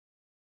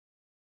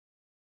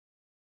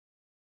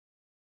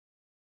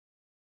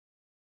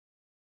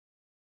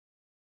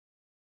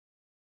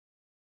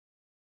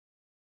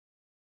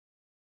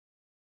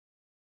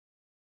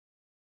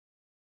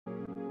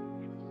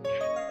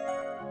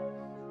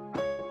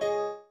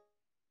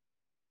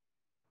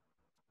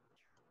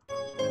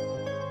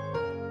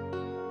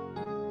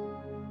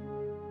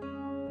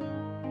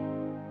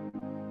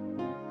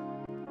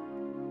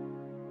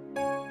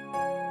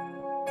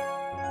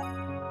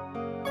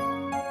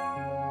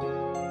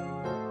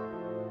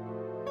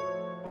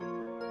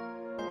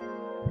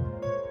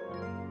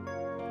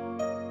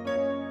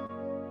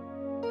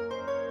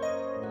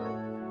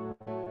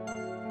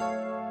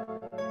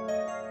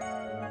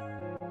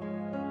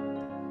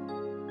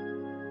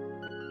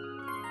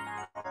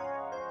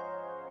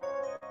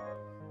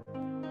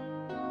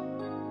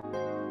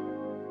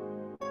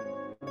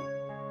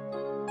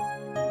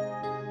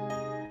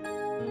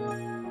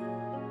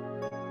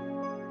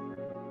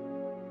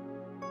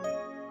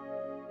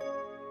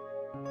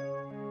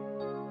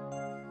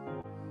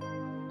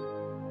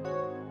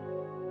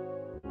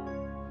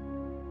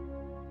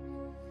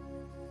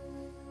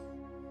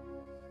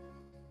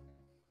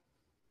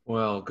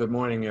Well, good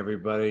morning,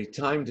 everybody.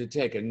 Time to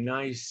take a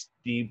nice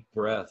deep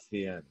breath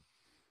in.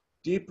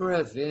 Deep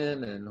breath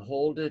in and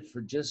hold it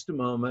for just a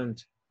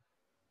moment.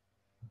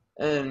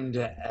 And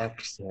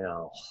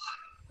exhale.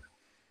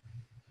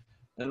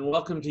 And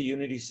welcome to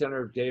Unity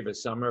Center of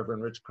Davis. I'm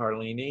Reverend Rich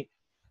Carlini.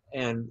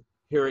 And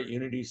here at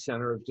Unity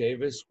Center of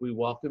Davis, we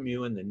welcome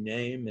you in the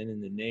name and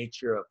in the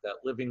nature of that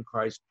living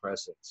Christ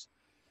presence.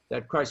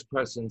 That Christ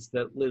presence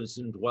that lives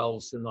and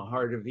dwells in the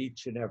heart of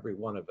each and every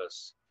one of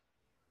us.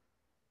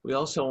 We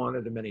also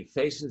honor the many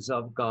faces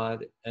of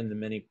God and the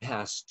many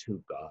paths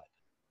to God.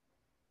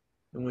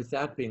 And with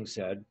that being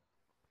said,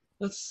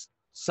 let's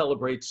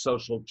celebrate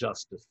social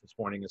justice this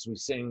morning as we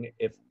sing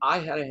If I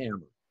Had a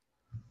Hammer.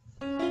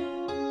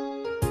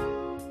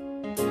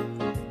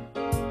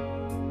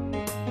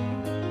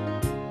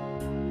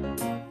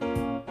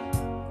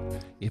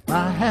 If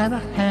I had a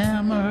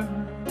hammer,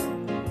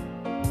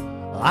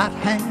 I'd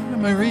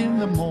hammer in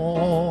the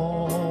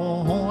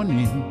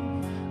morning,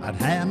 I'd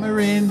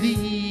hammer in the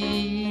evening,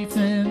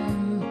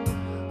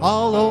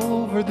 all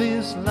over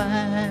this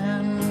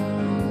land.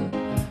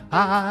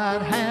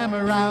 I'd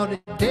hammer out a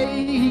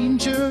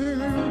danger,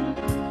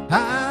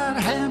 I'd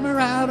hammer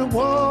out a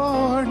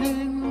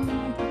warning,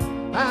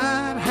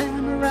 I'd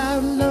hammer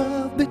out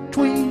love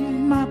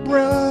between my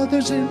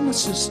brothers and my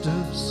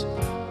sisters,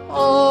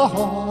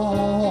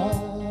 all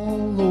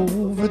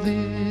over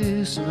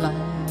this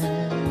land.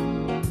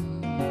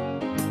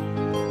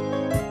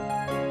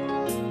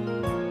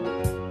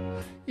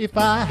 If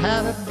I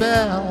had a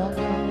bell,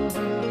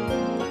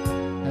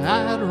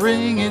 I'd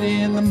ring it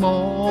in the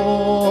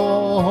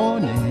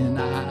morning,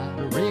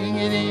 I'd ring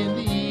it in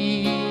the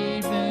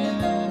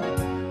evening,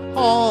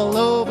 all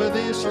over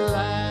this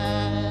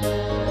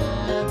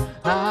land.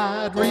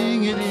 I'd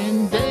ring it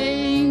in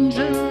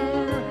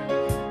danger,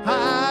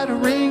 I'd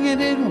ring it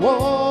in warning,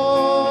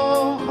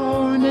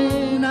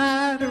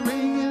 I'd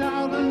ring it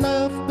out of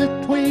love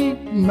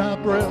between my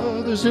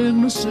brothers and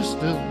my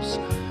sisters,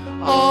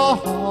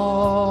 all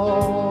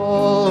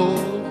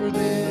over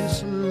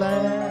this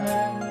land.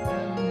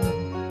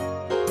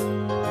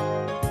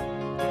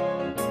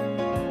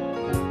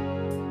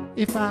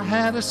 If I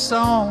had a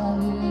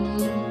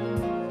song,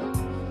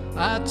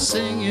 I'd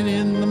sing it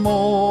in the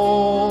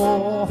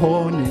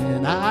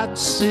morning, I'd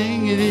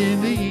sing it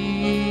in the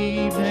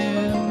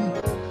evening,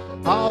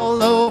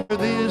 all over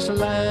this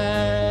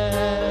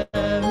land.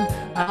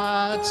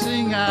 I'd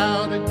sing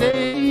out of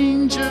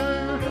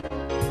danger,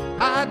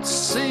 I'd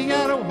sing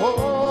out of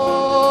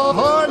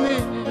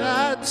warning,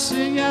 I'd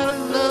sing out of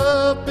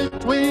love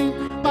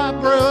between my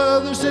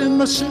brothers and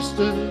my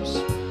sisters,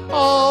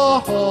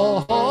 all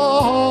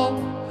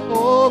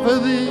over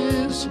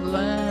this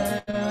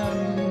land.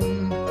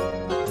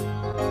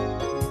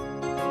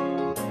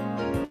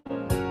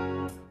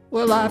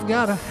 Well, I've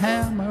got a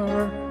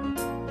hammer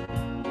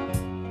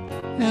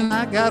and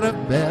I got a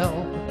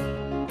bell,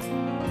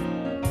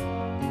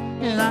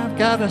 and I've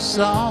got a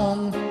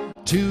song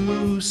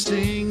to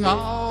sing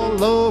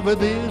all over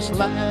this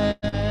land.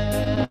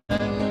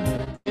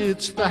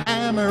 It's the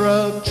hammer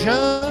of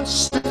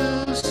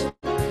justice,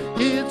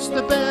 it's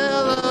the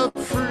bell of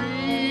freedom,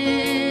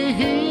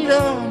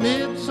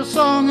 it's a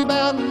song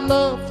about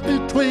love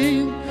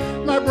between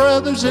my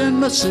brothers and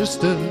my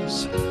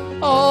sisters,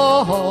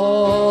 all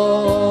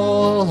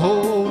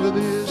over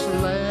this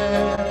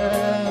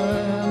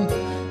land.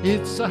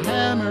 It's a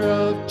hammer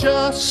of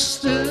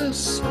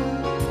justice,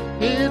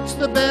 it's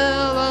the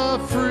bell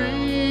of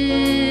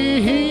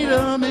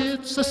freedom,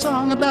 it's a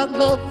song about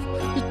love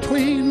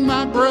between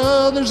my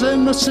brothers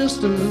and my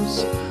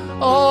sisters,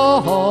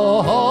 all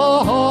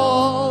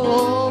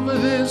over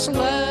this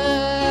land.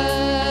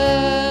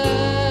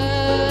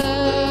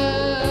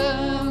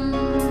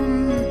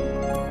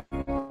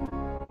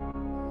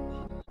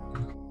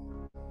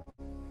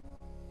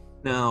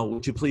 Now,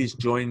 would you please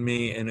join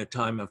me in a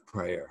time of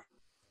prayer?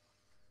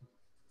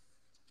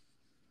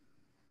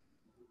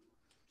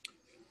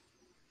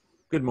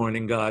 Good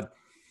morning, God.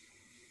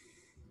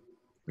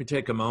 We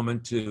take a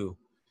moment to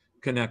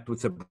connect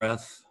with the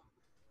breath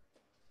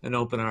and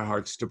open our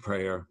hearts to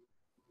prayer.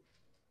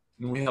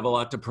 And we have a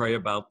lot to pray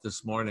about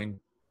this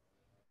morning.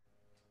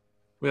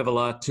 We have a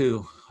lot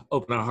to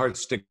open our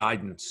hearts to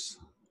guidance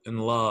and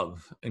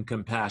love and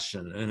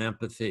compassion and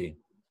empathy.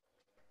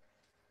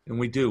 And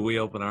we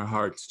open our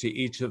hearts to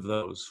each of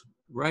those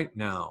right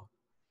now.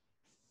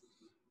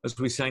 As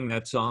we sang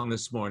that song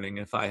this morning,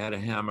 If I Had a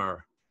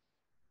Hammer,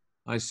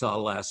 I saw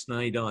last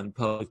night on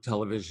public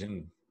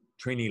television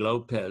Trini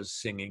Lopez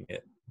singing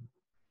it.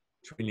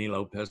 Trini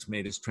Lopez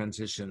made his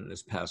transition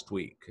this past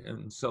week.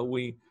 And so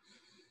we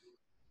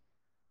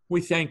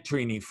thank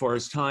Trini for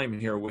his time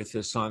here with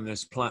us on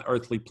this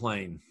earthly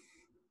plane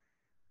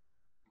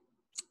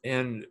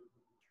and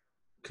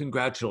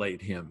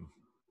congratulate him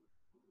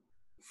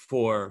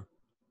for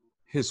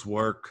his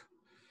work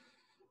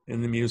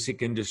in the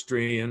music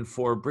industry and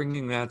for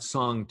bringing that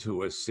song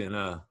to us in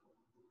a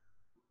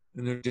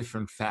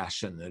different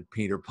fashion that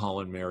Peter,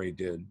 Paul, and Mary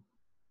did.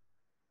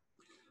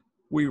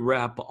 We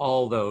wrap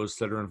all those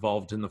that are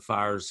involved in the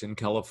fires in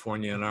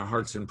California in our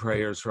hearts and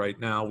prayers right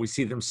now. We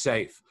see them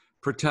safe,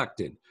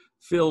 protected,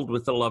 filled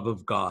with the love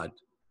of God.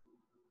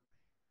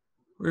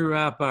 We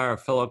wrap our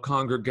fellow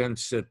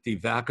congregants at the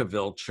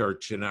Vacaville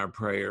Church in our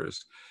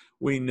prayers.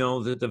 We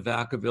know that the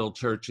Vacaville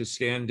Church is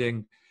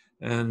standing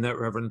and that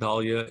Reverend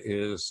Dahlia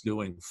is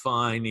doing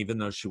fine, even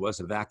though she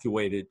was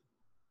evacuated.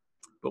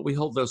 But we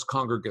hold those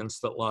congregants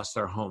that lost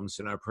their homes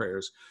in our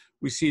prayers.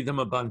 We see them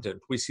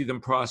abundant. We see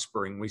them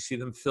prospering. We see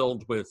them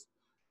filled with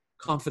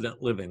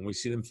confident living. We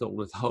see them filled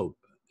with hope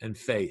and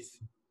faith.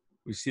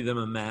 We see them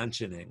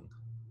imagining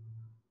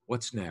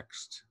what's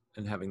next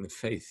and having the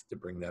faith to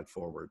bring that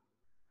forward.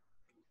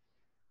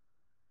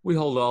 We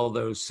hold all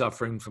those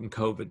suffering from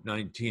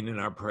COVID-19 in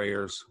our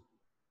prayers.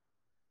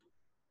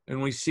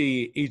 And we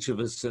see each of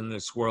us in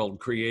this world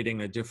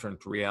creating a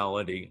different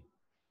reality,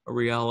 a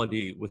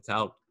reality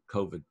without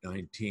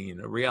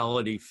COVID-19, a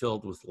reality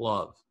filled with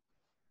love,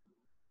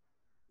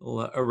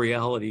 a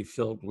reality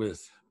filled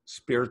with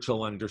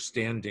spiritual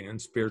understanding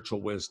and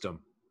spiritual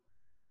wisdom.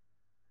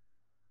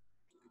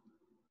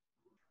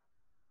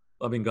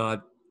 Loving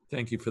God,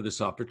 thank you for this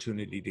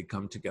opportunity to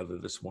come together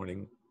this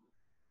morning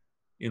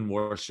in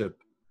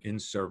worship, in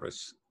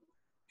service,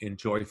 in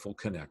joyful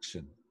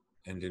connection,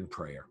 and in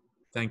prayer.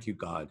 Thank you,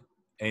 God.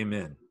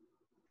 Amen.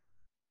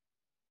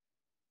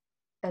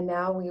 And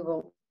now we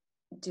will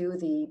do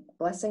the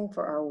blessing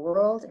for our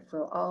world. If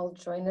we'll all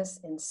join us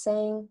in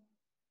saying,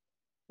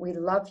 we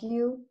love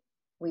you,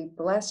 we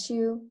bless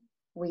you,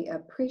 we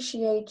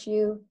appreciate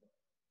you,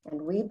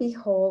 and we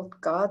behold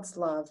God's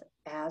love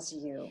as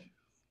you.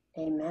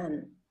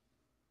 Amen.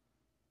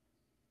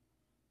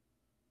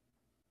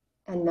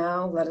 And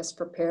now let us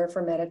prepare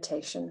for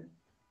meditation.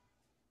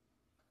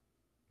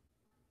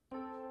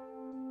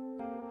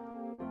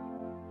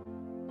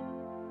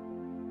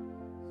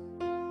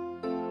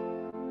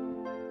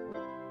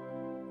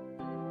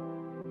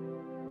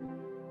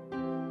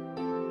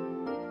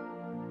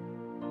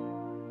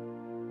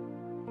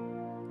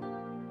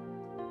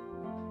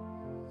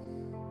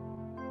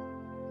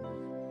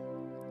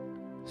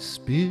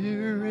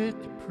 Spirit,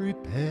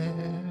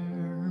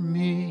 prepare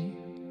me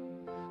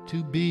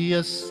to be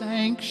a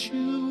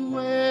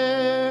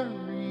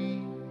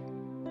sanctuary,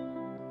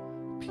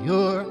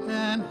 pure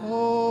and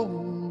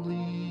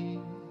holy,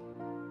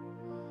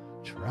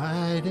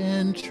 tried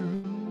and true.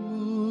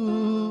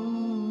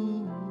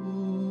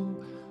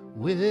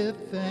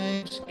 With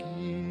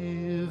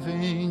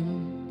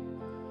thanksgiving,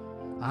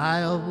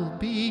 I'll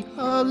be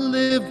a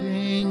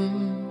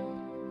living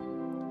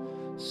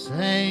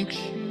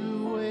sanctuary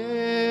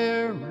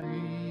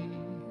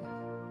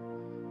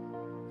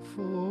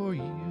for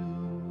you.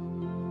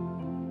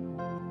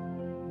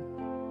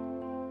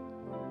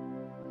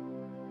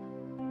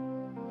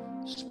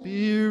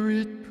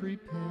 Spirit,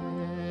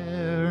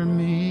 prepare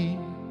me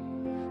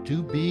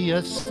to be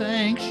a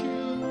sanctuary,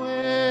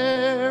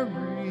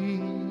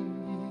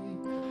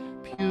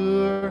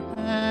 pure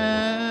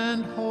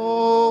and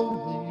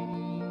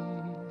holy,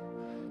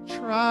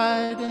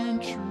 tried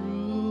and true.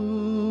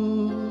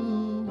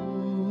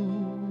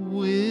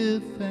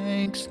 With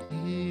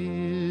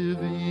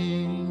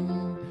thanksgiving,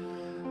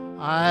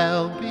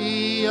 I'll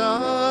be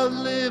a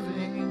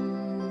living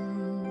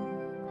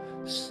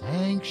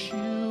sanctuary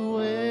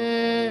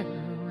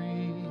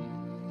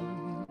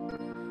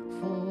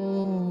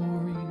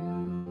for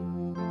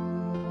you.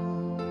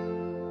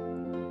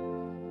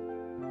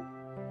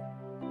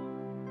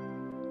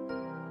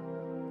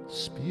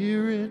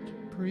 Spirit,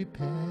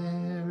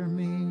 prepare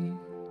me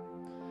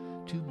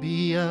to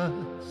be a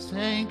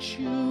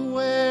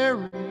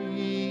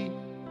sanctuary,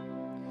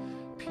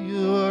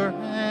 pure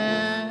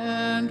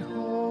and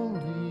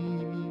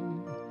holy,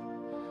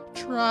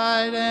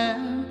 tried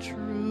and true.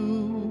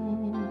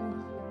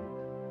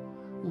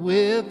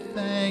 With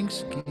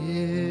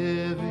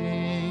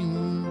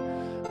thanksgiving,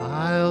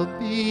 I'll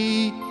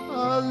be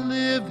a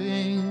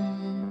living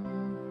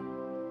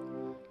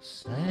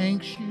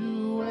sanctuary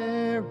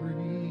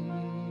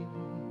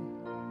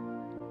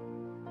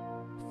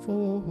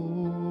for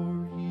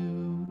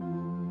you.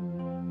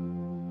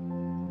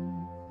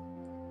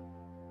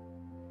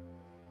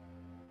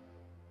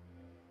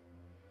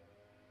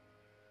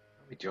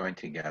 We join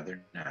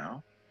together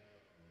now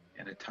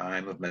in a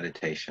time of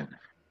meditation. I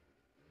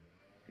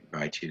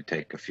invite you to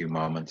take a few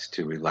moments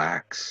to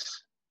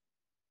relax,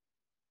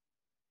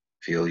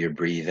 feel your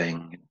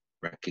breathing,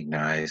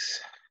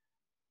 recognize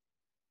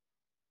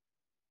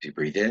as you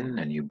breathe in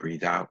and you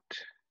breathe out.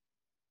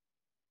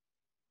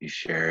 You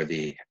share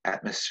the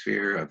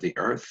atmosphere of the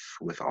earth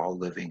with all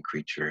living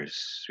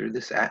creatures. Through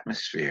this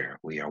atmosphere,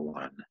 we are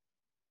one.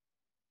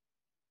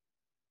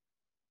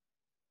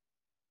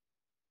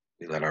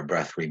 We let our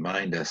breath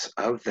remind us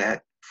of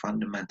that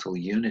fundamental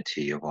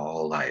unity of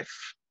all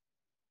life,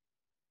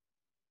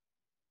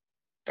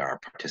 our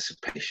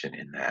participation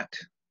in that.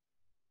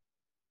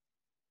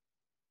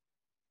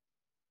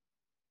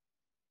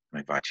 I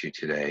invite you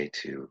today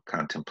to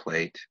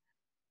contemplate,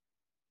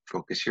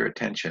 focus your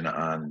attention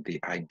on the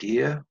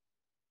idea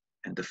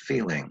and the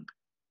feeling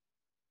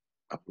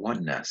of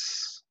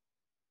oneness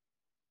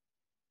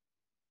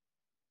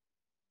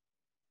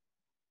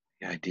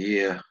The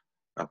idea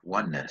of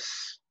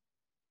oneness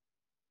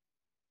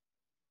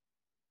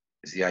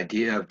is the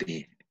idea of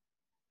the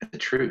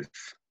truth,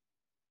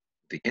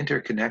 the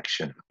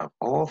interconnection of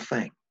all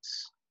things.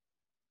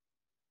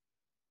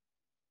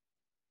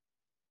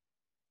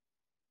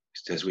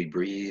 Just as we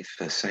breathe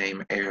the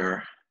same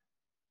air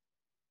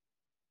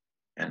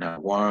and are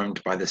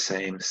warmed by the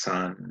same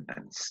sun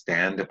and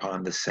stand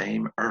upon the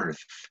same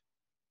earth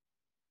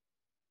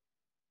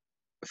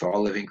with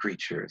all living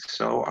creatures,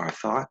 so our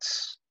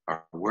thoughts,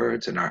 our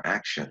words, and our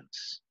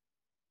actions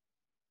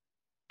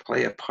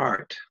play a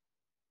part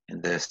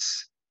in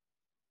this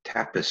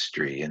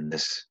tapestry, in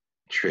this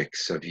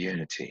tricks of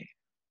unity.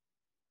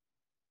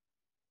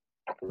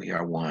 We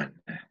are one.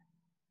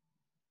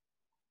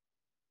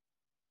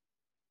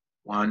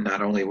 One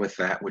not only with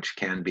that which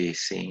can be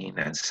seen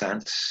and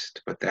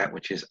sensed, but that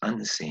which is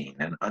unseen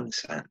and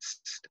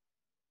unsensed.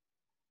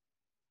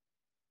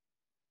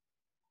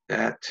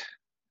 That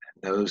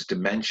those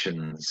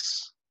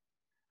dimensions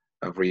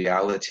of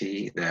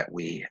reality that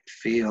we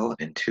feel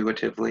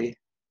intuitively,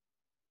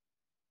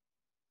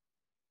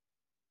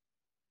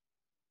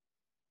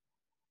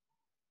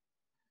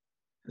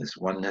 this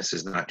oneness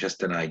is not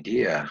just an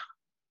idea,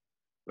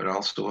 but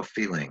also a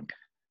feeling,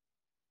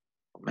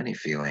 many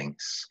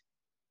feelings.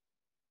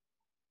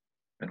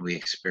 When we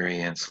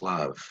experience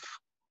love,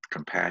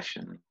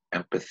 compassion,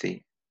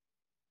 empathy,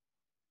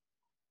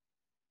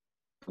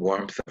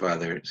 warmth of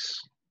others,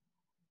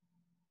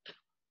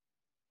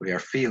 we are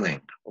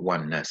feeling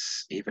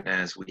oneness, even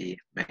as we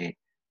may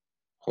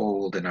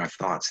hold in our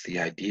thoughts the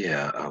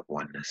idea of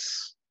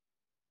oneness.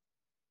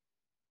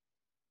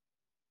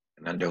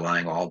 And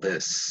underlying all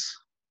this,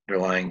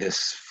 underlying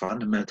this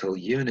fundamental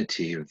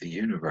unity of the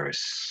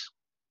universe,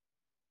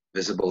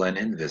 visible and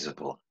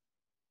invisible,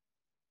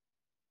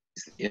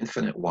 is the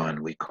infinite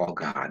one we call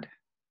God.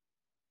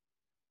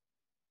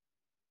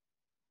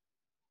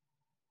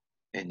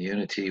 In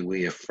unity,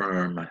 we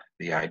affirm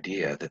the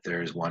idea that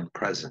there is one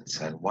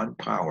presence and one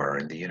power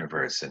in the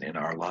universe and in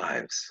our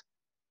lives.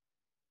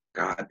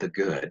 God the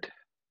good.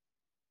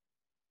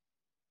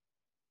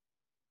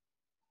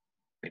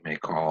 We may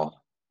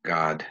call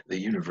God the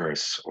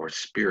universe or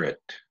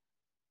spirit,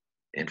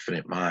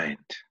 infinite mind.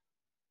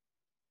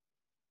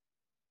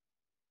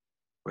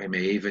 We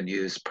may even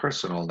use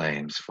personal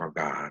names for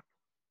God,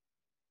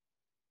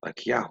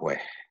 like Yahweh.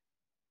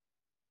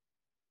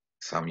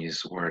 Some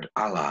use the word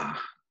Allah,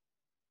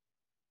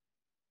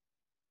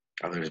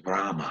 others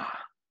Brahma.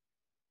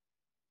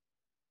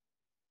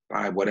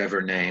 By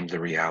whatever name, the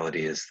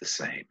reality is the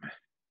same.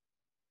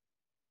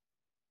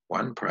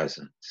 One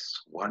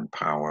presence, one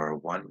power,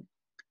 one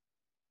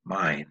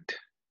mind,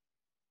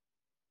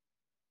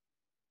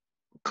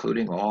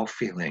 including all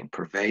feeling,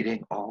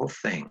 pervading all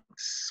things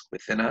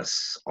within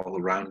us, all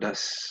around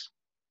us,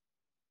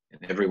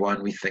 and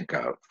everyone we think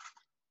of.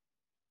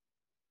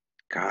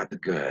 God the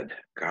good,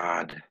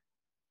 God,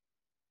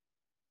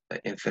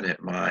 the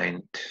infinite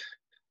mind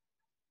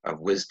of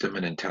wisdom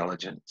and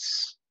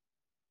intelligence,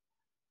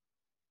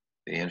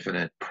 the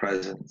infinite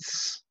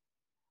presence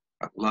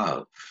of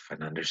love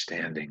and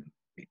understanding.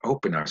 We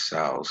open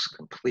ourselves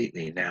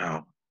completely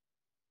now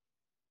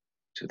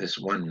to this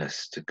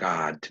oneness, to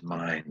God, to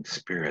mind,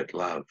 spirit,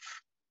 love.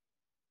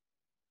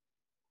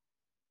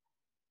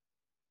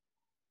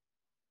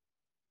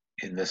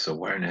 In this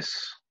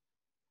awareness,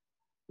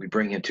 we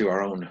bring into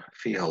our own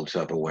fields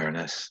of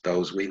awareness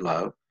those we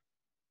love,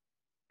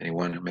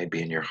 anyone who may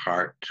be in your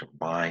heart or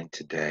mind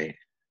today.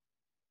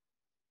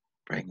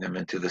 Bring them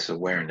into this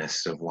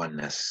awareness of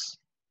oneness.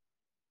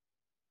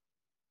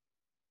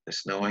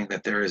 This knowing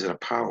that there is a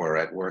power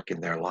at work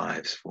in their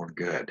lives for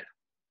good.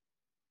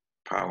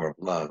 Power of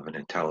love and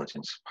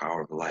intelligence,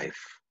 power of life.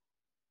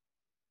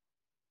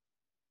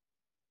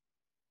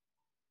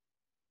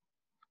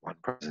 One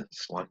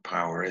presence, one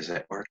power is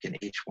at work in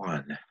each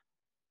one,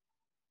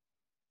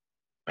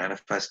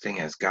 manifesting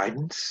as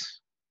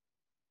guidance,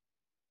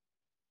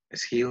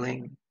 as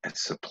healing, as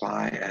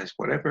supply, as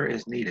whatever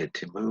is needed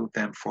to move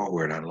them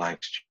forward on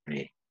life's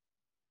journey.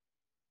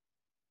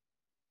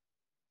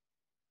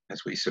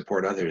 As we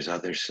support others,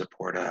 others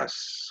support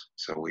us.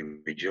 So we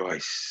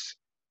rejoice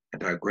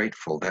and are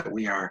grateful that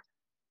we are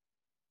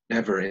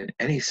never in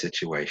any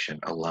situation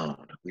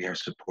alone. We are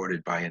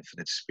supported by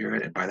infinite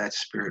spirit, and by that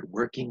spirit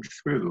working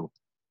through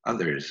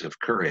others of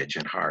courage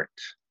and heart.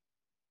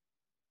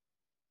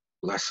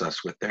 Bless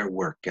us with their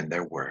work and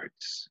their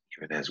words,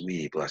 even as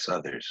we bless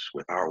others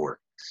with our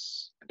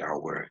works and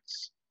our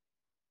words.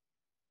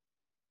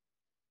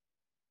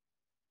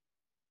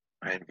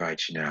 I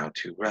invite you now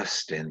to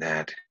rest in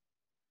that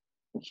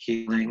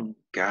healing,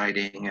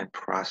 guiding, and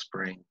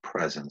prospering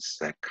presence,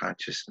 that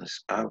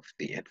consciousness of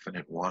the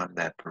infinite one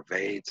that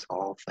pervades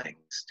all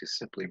things, to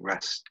simply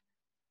rest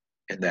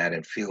in that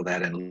and feel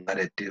that and let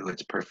it do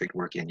its perfect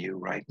work in you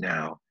right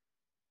now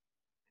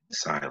in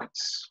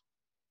silence.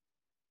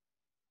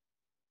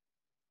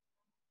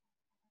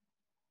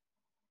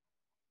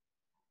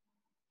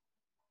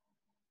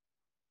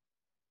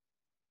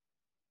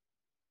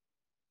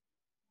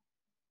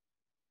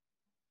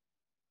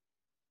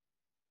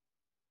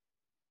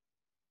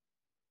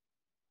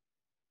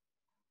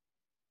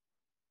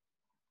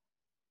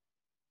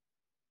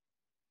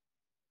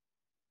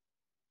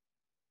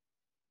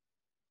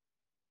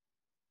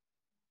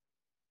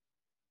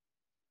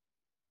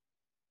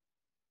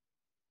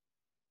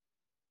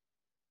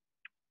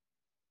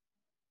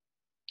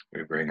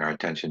 We bring our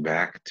attention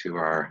back to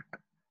our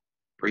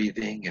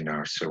breathing and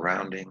our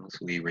surroundings.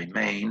 We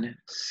remain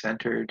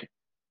centered in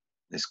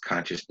this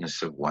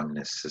consciousness of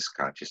oneness, this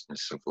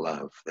consciousness of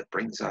love that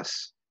brings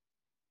us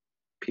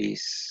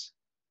peace,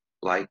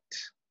 light,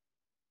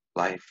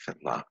 life, and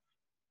love.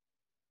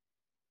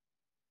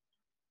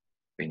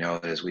 We know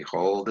that as we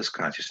hold this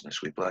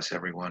consciousness, we bless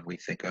everyone we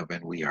think of,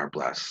 and we are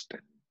blessed.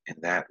 And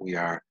in that we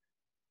are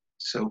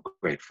so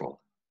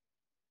grateful.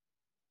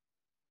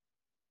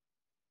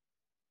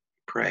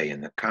 Pray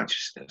in the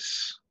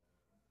consciousness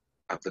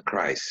of the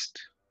Christ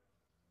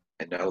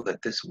and know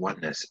that this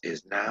oneness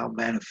is now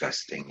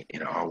manifesting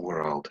in our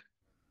world,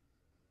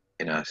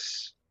 in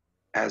us,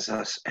 as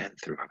us, and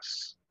through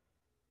us.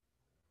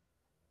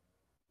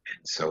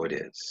 And so it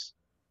is.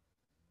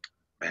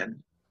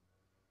 Amen.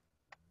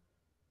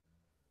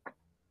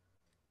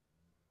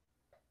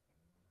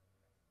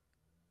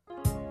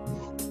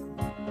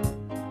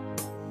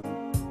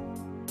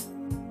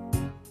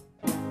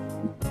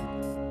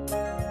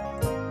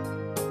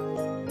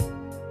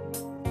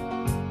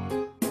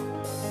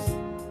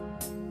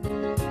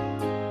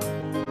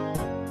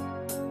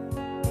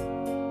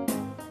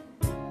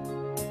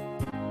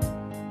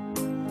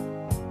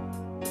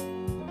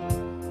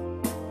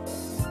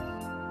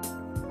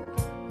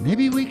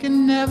 Maybe we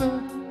can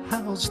never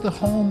house the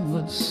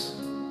homeless,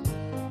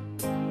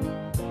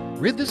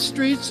 rid the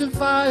streets of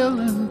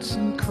violence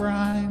and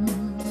crime,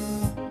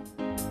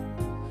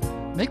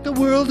 make the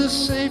world a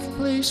safe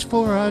place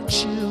for our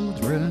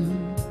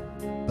children,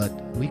 but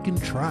we can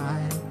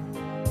try.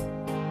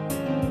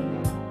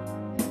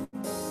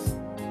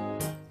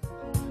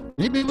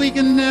 Maybe we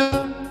can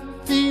never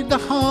feed the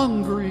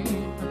hungry,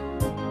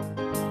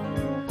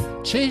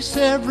 chase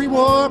every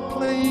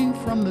warplane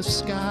from the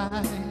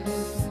sky,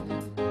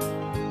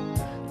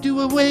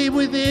 do away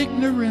with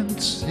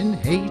ignorance and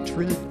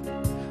hatred,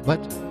 but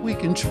we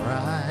can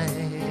try.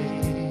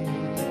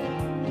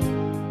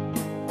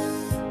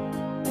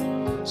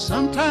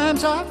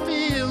 Sometimes I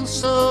feel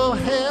so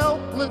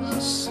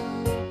helpless,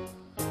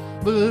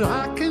 but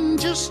I can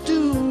just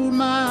do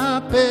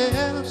my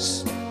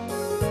best,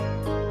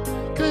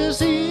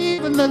 'cause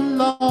even the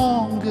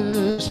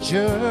longest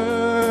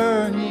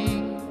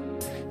journey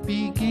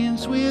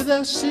begins with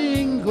a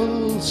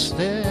single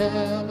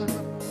step.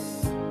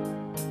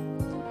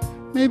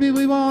 Maybe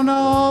we won't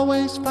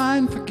always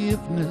find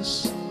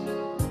forgiveness.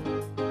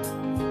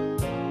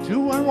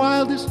 To our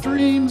wildest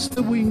dreams,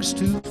 the wings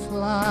to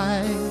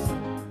fly.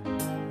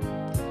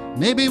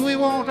 Maybe we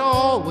won't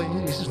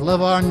always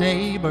love our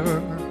neighbor,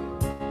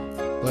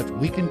 but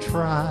we can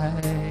try.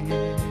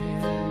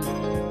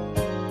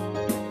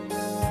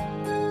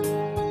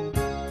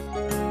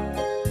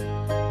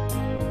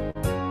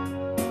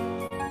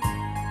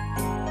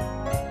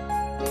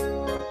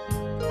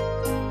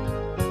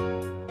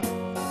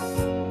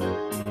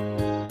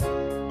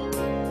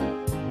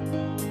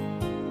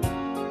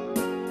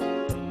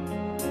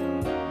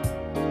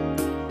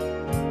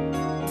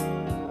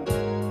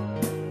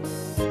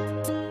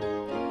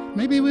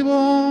 Maybe we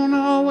won't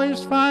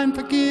always find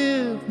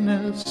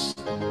forgiveness.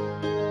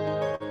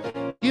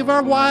 Give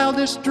our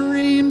wildest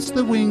dreams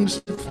the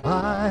wings to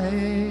fly.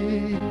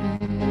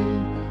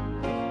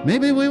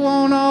 Maybe we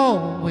won't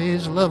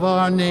always love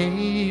our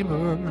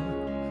neighbor,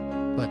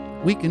 but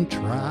we can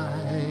try.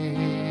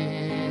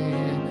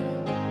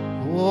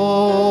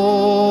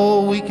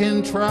 Oh, we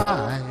can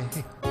try.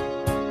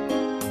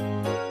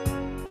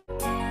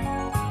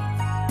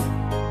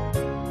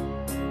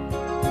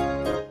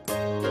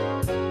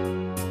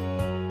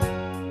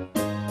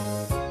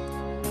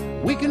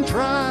 We can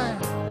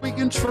try, we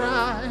can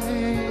try.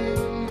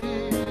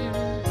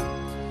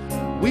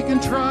 We can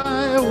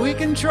try, we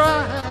can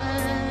try.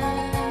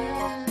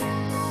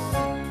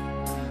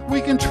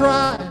 We can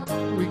try,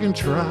 we can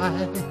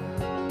try.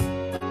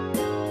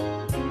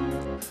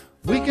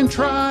 We can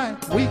try,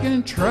 we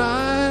can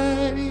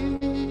try.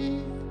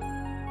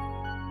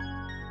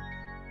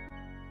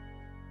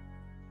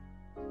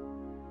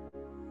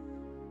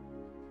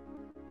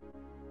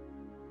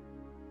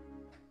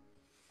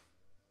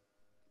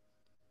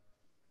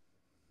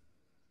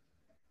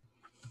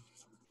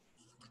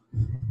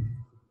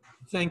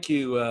 Thank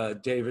you,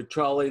 David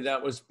Trolley.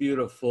 That was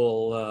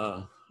beautiful.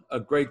 A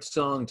great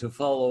song to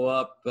follow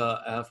up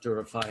after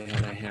If I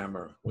Had a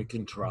Hammer. We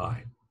can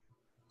try.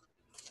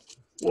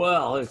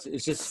 Well,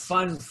 it's just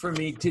fun for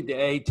me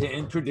today to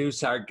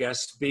introduce our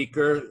guest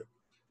speaker.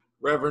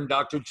 Reverend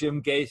Dr.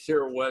 Jim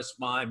Gaiter was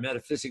my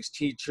metaphysics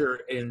teacher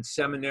in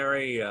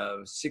seminary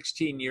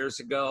 16 years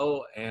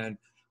ago and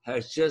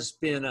has just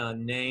been a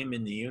name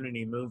in the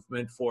Unity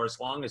movement for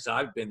as long as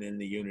I've been in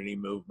the Unity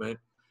movement,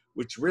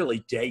 which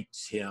really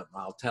dates him,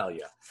 I'll tell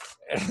you.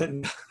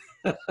 And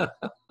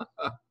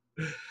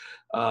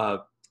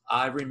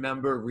I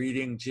remember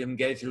reading Jim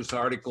Gaither's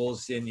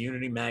articles in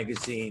Unity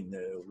magazine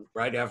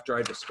right after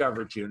I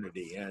discovered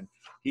Unity. And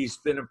he's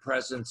been a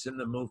presence in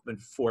the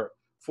movement for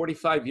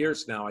 45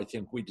 years now, I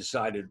think we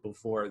decided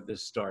before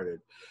this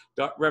started.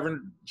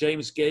 Reverend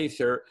James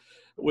Gaiter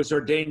was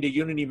ordained a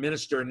Unity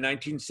minister in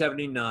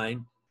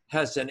 1979,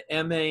 has an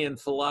MA in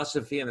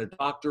philosophy and a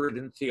doctorate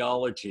in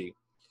theology.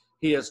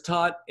 He has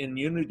taught in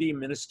Unity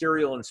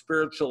Ministerial and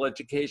Spiritual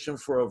Education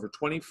for over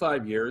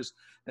 25 years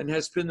and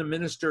has been the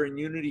minister in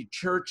Unity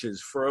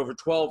churches for over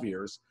 12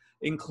 years,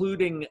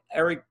 including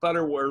Eric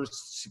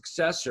Butterworth's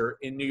successor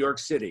in New York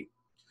City.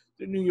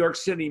 The New York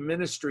City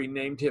ministry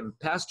named him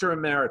Pastor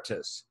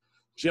Emeritus.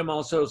 Jim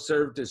also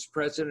served as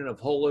president of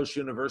Holos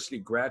University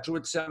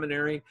Graduate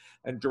Seminary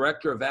and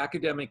director of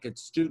academic and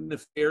student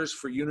affairs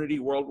for Unity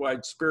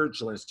Worldwide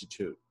Spiritual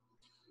Institute.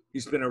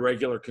 He's been a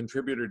regular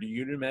contributor to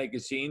Unity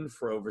Magazine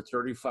for over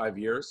 35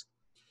 years.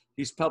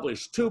 He's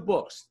published 2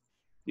 books,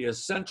 The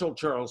Essential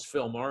Charles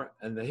Fillmore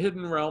and The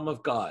Hidden Realm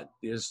of God,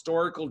 The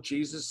Historical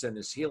Jesus and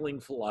His Healing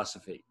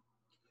Philosophy.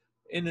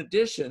 In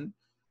addition,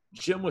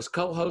 Jim was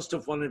co-host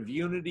of one of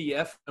Unity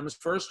FM's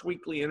first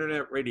weekly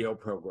internet radio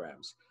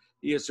programs.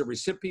 He is a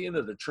recipient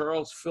of the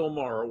Charles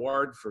Fillmore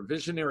Award for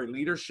Visionary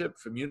Leadership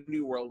from Unity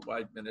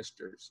Worldwide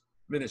Ministries.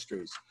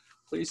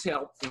 Please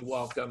help me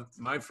welcome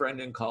my friend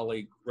and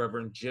colleague,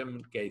 Reverend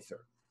Jim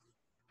Gaiter.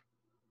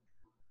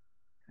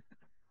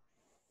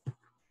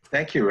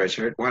 Thank you,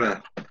 Richard. What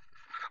a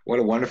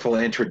wonderful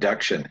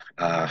introduction.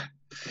 I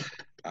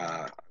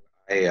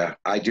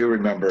do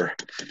remember,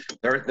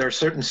 there are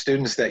certain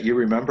students that you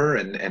remember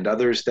and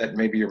others that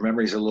maybe your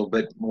memory is a little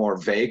bit more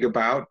vague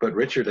about, but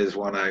Richard is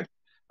one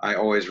I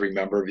always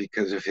remember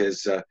because of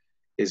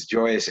his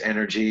joyous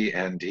energy,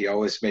 and he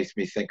always makes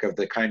me think of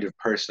the kind of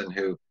person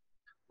who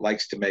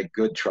likes to make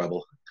good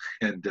trouble.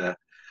 And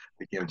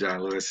thinking of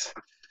John Lewis.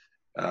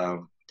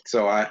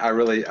 So I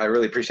really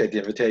appreciate the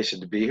invitation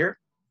to be here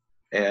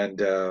and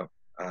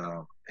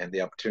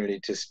the opportunity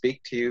to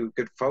speak to you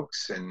good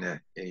folks in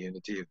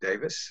Unity of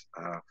Davis.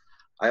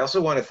 I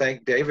also want to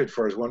thank David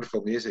for his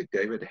wonderful music.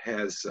 David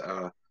has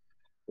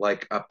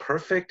like a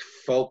perfect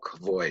folk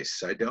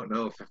voice. I don't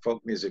know if a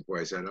folk music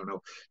voice, I don't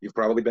know. You've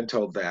probably been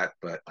told that,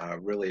 but I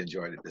really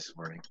enjoyed it this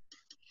morning.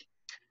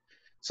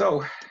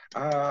 So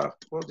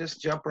we'll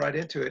just jump right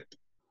into it.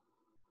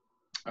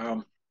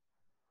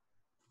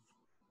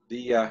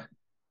 The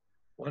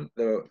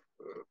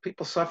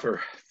people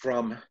suffer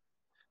from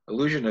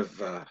illusion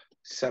of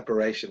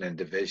separation and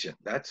division.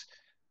 That's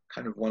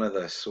kind of one of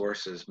the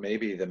sources,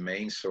 maybe the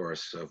main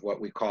source of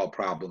what we call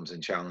problems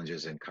and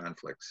challenges and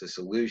conflicts, this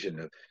illusion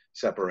of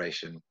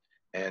separation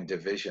and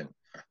division.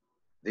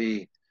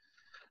 The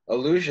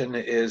illusion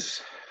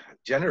is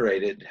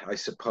generated, I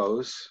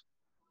suppose,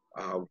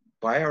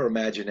 by our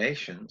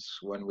imaginations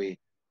when we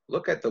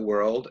look at the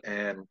world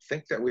and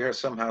think that we are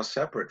somehow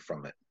separate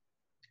from it.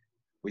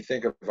 We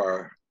think of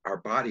our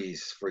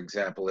bodies, for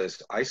example,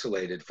 as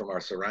isolated from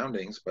our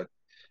surroundings, but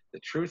the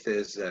truth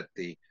is that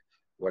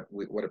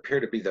what appear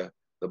to be the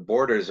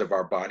borders of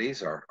our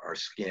bodies, our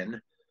skin,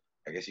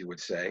 I guess you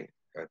would say,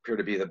 appear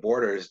to be the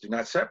borders, do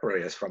not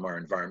separate us from our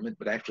environment,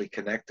 but actually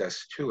connect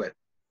us to it.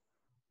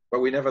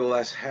 But we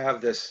nevertheless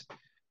have this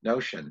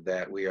notion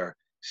that we are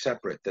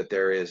separate, that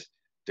there is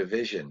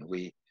division.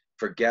 We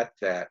forget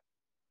that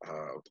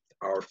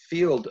our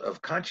field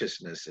of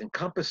consciousness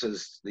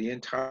encompasses the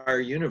entire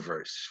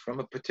universe from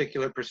a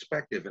particular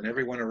perspective, and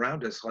everyone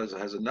around us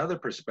has another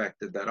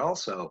perspective that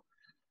also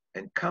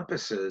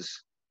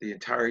encompasses the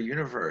entire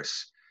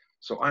universe.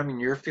 So I'm in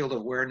your field of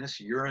awareness,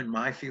 you're in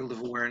my field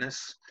of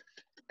awareness,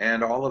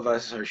 and all of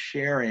us are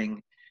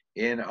sharing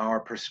in our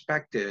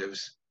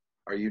perspectives,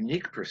 our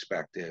unique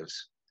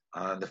perspectives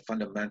on the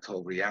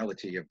fundamental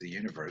reality of the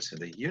universe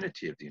and the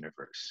unity of the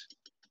universe.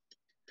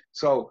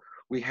 So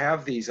we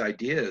have these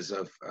ideas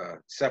of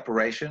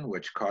separation,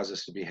 which cause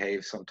us to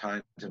behave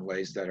sometimes in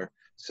ways that are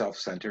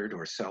self-centered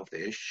or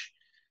selfish,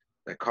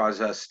 that cause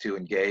us to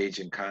engage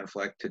in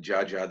conflict, to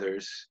judge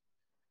others.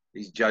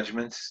 These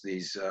judgments,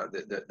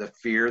 the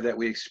fear that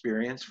we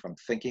experience from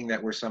thinking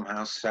that we're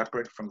somehow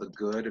separate from the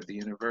good of the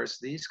universe,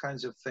 these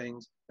kinds of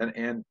things,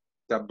 and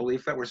the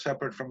belief that we're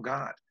separate from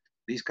God,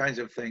 these kinds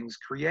of things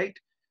create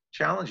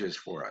challenges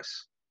for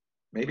us,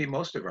 maybe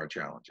most of our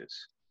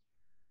challenges.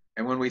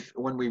 And when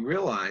we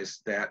realize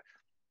that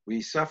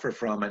we suffer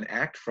from and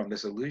act from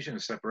this illusion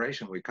of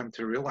separation, we come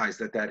to realize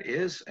that that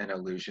is an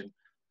illusion.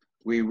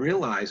 We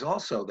realize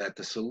also that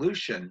the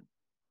solution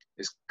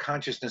is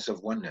consciousness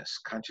of oneness,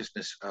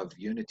 consciousness of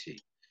unity.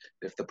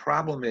 If the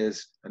problem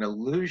is an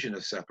illusion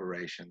of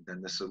separation,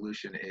 then the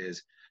solution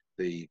is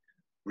the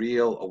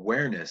real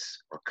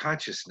awareness or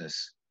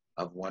consciousness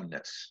of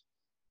oneness.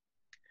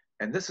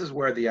 And this is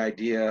where the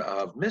idea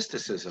of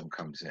mysticism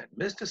comes in.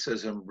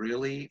 Mysticism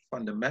really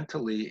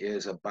fundamentally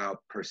is about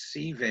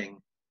perceiving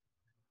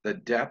the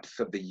depth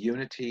of the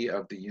unity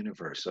of the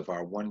universe, of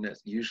our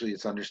oneness. Usually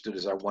it's understood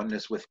as our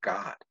oneness with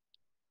God.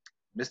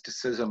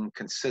 Mysticism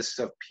consists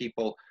of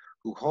people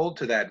who hold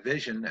to that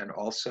vision and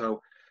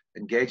also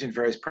engage in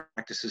various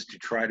practices to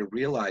try to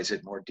realize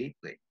it more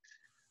deeply.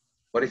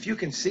 But if you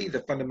can see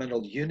the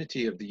fundamental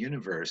unity of the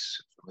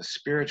universe from a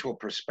spiritual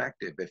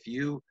perspective, if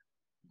you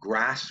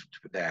grasp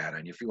that,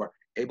 and if you are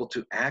able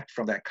to act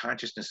from that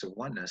consciousness of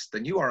oneness,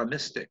 then you are a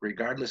mystic,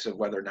 regardless of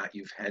whether or not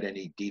you've had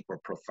any deep or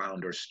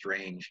profound or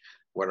strange,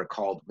 what are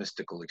called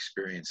mystical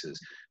experiences.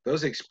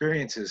 Those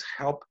experiences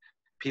help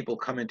people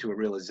come into a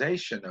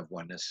realization of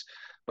oneness,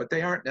 but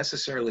they aren't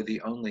necessarily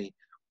the only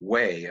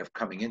way of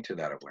coming into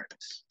that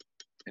awareness.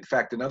 In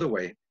fact, another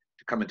way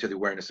to come into the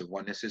awareness of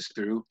oneness is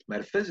through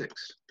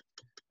metaphysics.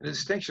 The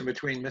distinction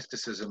between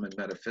mysticism and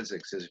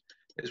metaphysics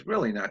is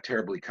really not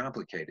terribly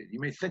complicated. You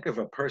may think of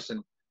a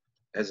person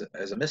as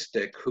a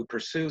mystic who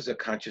pursues a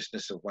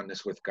consciousness of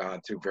oneness with God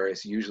through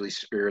various, usually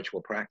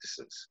spiritual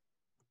practices.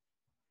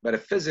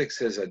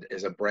 Metaphysics is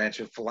a branch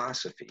of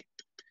philosophy,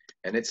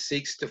 and it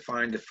seeks to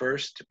find the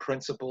first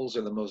principles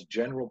or the most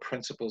general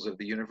principles of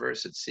the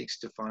universe. It seeks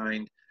to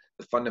find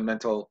the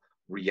fundamental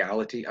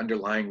reality,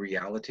 underlying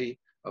reality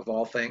of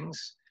all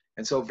things.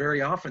 And so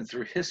very often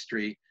through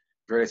history,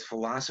 various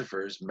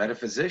philosophers,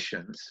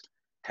 metaphysicians,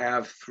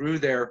 have, through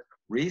their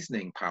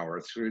reasoning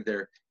power, through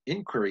their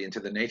inquiry into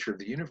the nature of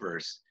the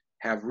universe,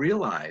 have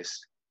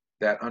realized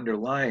that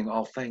underlying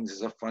all things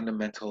is a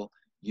fundamental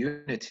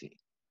unity.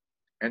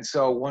 And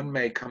so one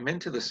may come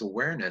into this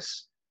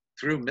awareness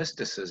through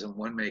mysticism,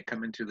 one may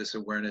come into this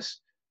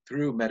awareness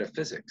through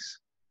metaphysics.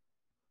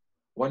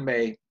 One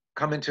may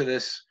come into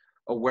this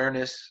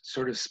awareness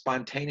sort of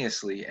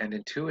spontaneously and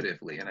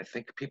intuitively. And I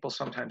think people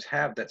sometimes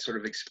have that sort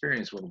of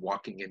experience when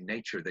walking in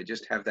nature. They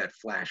just have that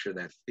flash or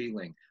that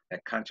feeling,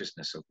 that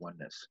consciousness of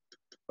oneness.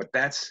 But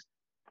that's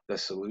the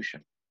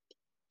solution.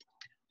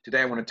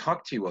 Today I want to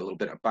talk to you a little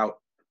bit about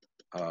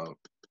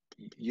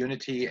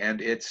unity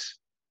and its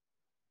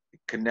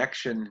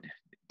connection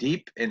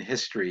deep in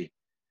history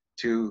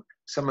to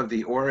some of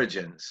the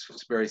origins,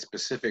 very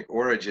specific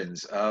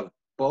origins of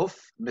both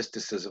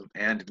mysticism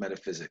and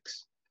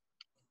metaphysics.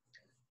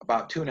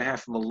 About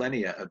 2.5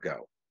 millennia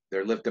ago,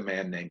 there lived a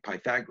man named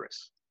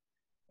Pythagoras.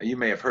 Now, you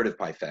may have heard of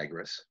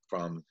Pythagoras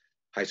from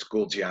high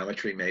school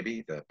geometry,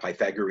 maybe, the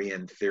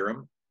Pythagorean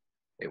theorem.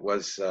 It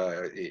was,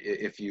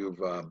 if you've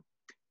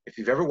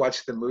ever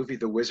watched the movie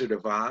The Wizard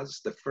of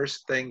Oz, the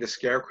first thing the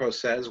Scarecrow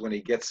says when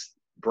he gets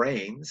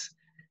brains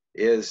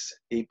is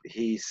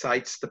he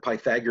cites the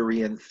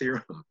Pythagorean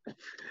theorem.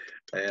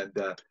 And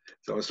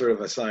so it's sort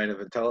of a sign of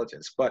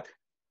intelligence. But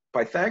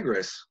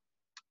Pythagoras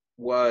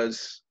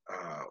was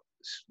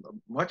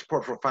much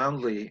more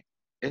profoundly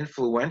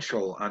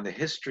influential on the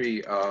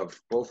history of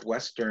both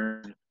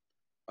Western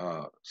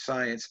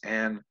science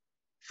and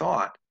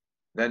thought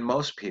than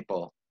most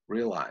people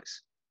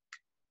realize.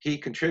 He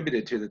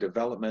contributed to the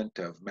development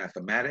of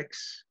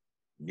mathematics,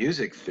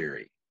 music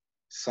theory,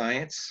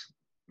 science,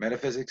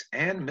 metaphysics,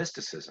 and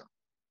mysticism.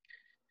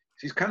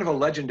 He's kind of a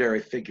legendary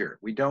figure.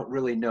 We don't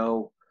really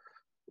know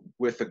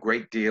with a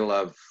great deal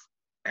of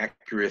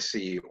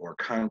accuracy or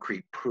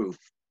concrete proof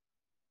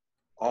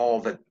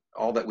all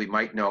that we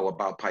might know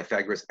about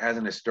Pythagoras as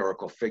an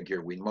historical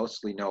figure. We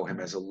mostly know him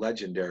as a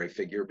legendary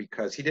figure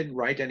because he didn't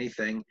write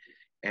anything,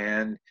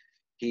 and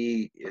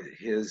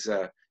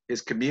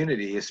his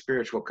community, his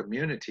spiritual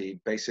community,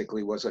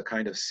 basically was a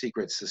kind of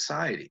secret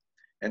society.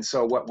 And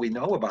so what we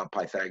know about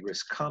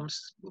Pythagoras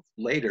comes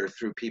later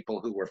through people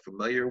who were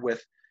familiar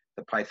with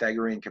the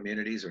Pythagorean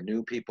communities or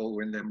knew people who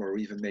were in them or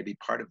even maybe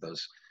part of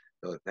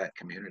that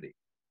community.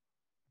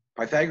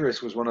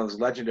 Pythagoras was one of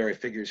those legendary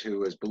figures who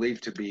was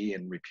believed to be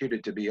and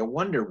reputed to be a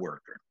wonder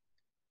worker.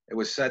 It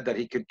was said that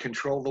he could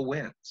control the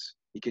winds.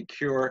 He could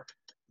cure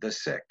the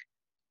sick.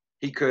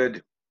 He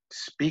could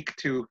speak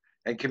to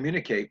and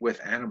communicate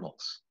with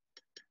animals.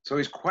 So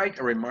he's quite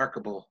a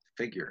remarkable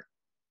figure.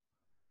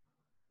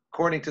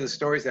 According to the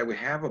stories that we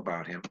have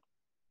about him,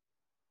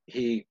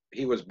 he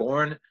was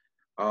born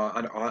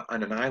on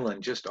an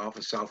island just off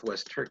of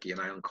southwest Turkey, an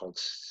island called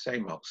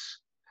Samos.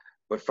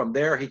 But from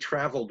there, he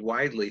traveled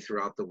widely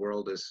throughout the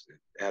world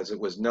as it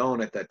was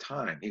known at that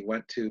time. He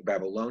went to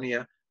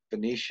Babylonia,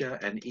 Phoenicia,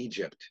 and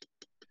Egypt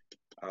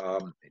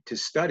to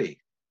study,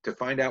 to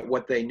find out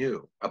what they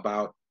knew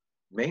about,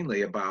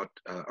 mainly about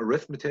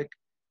arithmetic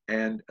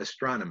and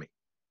astronomy.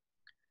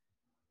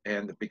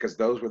 And because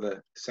those were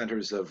the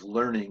centers of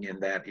learning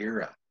in that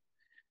era.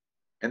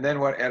 And then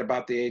at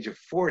about the age of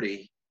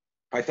 40,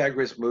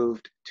 Pythagoras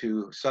moved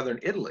to southern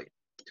Italy,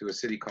 to a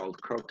city called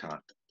Croton.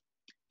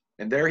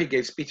 And there he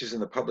gave speeches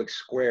in the public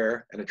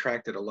square and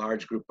attracted a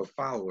large group of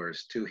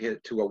followers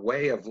to a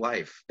way of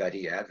life that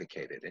he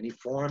advocated. And he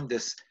formed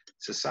this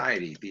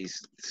society,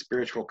 these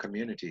spiritual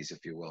communities,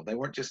 if you will. They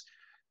weren't just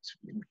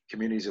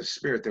communities of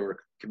spirit, they were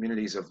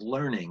communities of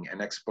learning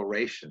and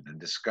exploration and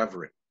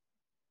discovery.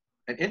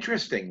 And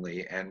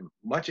interestingly, and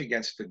much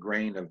against the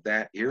grain of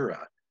that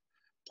era,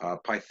 the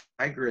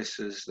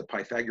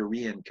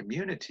Pythagorean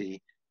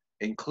community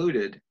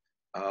included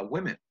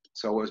women.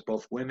 So it was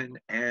both women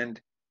and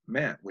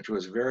men, which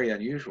was very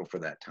unusual for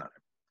that time.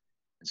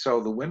 And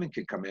so the women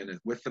could come in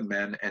with the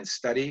men and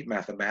study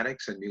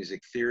mathematics and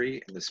music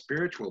theory and the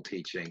spiritual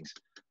teachings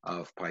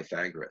of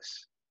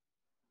Pythagoras.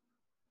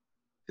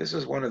 This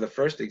is one of the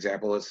first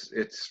examples.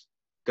 It's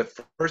the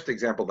first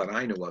example that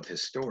I know of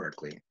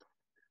historically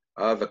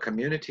of a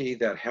community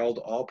that held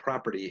all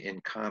property in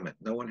common.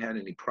 No one had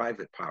any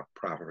private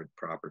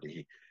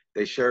property.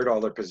 They shared all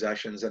their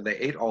possessions and they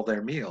ate all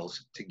their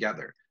meals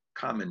together,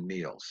 common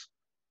meals.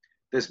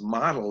 This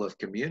model of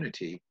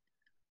community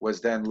was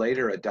then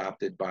later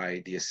adopted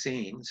by the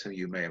Essenes, who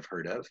you may have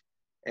heard of,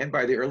 and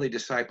by the early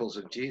disciples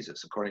of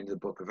Jesus, according to the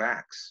book of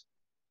Acts.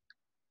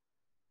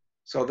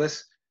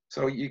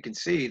 So you can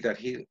see that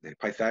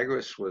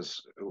Pythagoras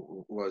was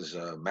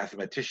a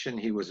mathematician,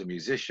 he was a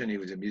musician, he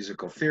was a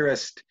musical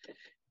theorist,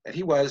 and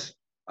he was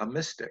a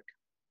mystic.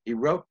 He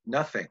wrote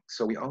nothing,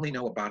 so we only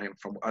know about him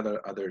from what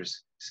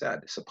others said.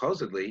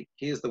 Supposedly,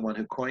 he is the one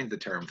who coined the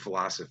term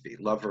philosophy,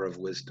 lover of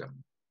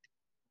wisdom.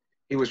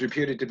 He was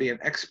reputed to be an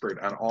expert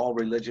on all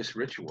religious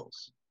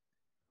rituals.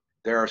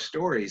 There are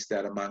stories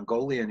that a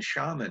Mongolian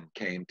shaman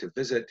came to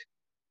visit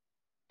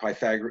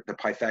the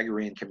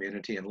Pythagorean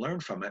community and learn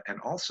from it, and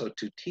also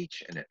to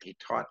teach in it. He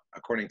taught,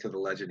 according to the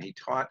legend, he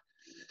taught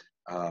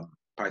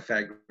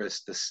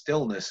Pythagoras the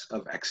stillness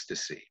of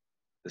ecstasy,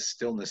 the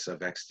stillness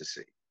of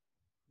ecstasy.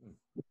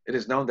 It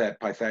is known that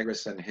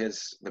Pythagoras and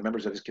the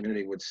members of his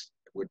community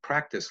would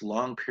practice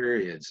long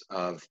periods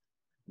of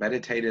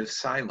meditative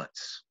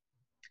silence.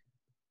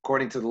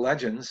 According to the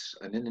legends,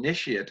 an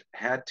initiate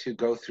had to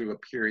go through a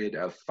period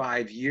of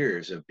 5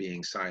 years of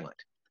being silent.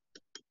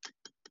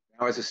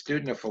 Now, as a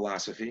student of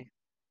philosophy,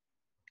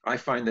 I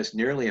find this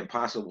nearly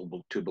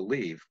impossible to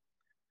believe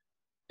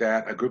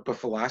that a group of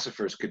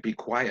philosophers could be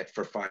quiet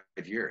for 5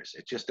 years.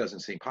 It just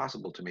doesn't seem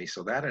possible to me.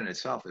 So that in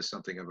itself is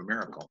something of a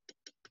miracle.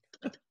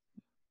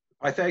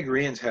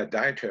 Pythagoreans had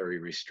dietary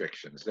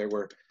restrictions. There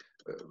were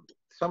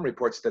some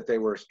reports that they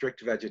were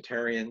strict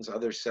vegetarians.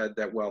 Others said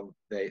that, well,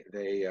 they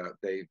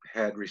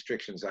had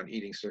restrictions on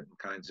eating certain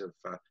kinds of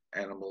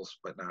animals,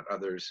 but not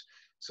others.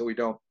 So we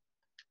don't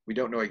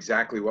know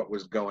exactly what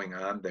was going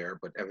on there,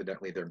 but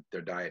evidently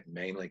their diet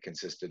mainly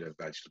consisted of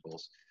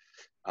vegetables.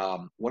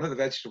 One of the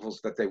vegetables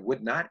that they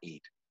would not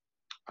eat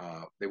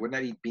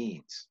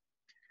beans.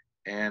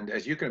 And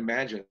as you can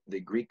imagine,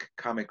 the Greek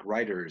comic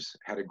writers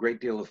had a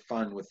great deal of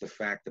fun with the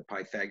fact that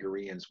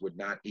Pythagoreans would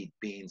not eat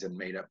beans and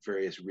made up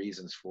various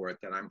reasons for it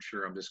that I'm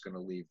sure I'm just going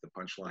to leave the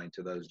punchline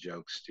to those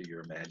jokes to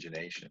your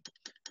imagination.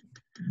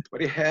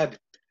 But he had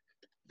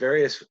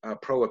various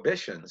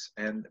prohibitions,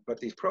 but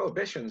these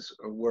prohibitions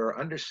were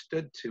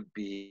understood to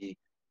be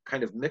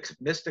kind of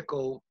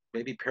mystical,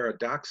 maybe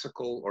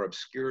paradoxical or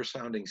obscure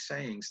sounding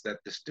sayings that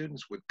the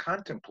students would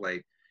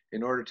contemplate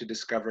in order to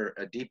discover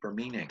a deeper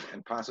meaning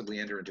and possibly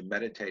enter into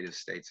meditative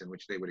states in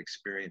which they would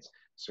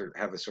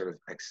have a sort of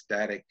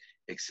ecstatic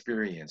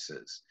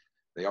experiences.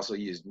 They also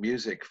used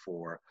music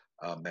for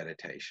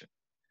meditation.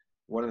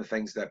 One of the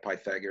things that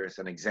Pythagoras,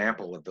 an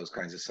example of those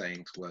kinds of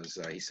sayings was,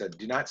 he said,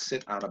 "Do not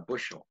sit on a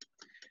bushel."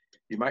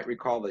 You might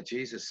recall that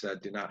Jesus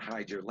said, "Do not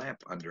hide your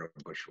lamp under a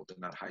bushel. Do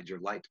not hide your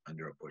light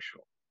under a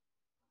bushel."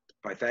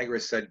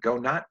 Pythagoras said, "Go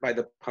not by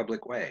the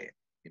public way."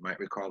 You might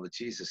recall that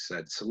Jesus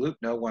said, "Salute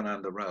no one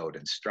on the road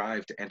and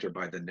strive to enter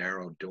by the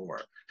narrow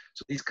door."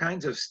 So these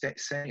kinds of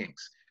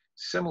sayings,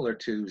 similar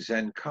to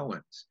Zen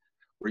koans,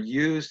 were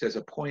used as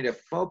a point of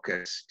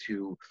focus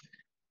to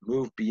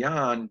move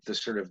beyond the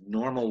sort of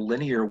normal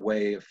linear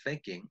way of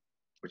thinking,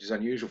 which is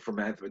unusual for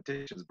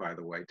mathematicians, by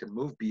the way, to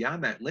move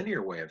beyond that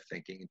linear way of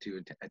thinking and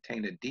to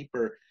attain a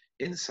deeper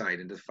insight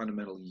into the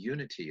fundamental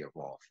unity of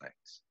all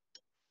things.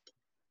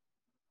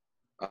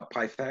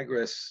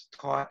 Pythagoras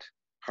taught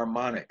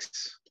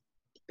harmonics.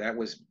 That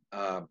was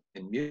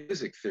in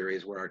music theory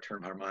is where our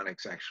term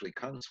harmonics actually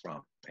comes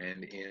from.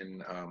 And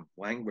in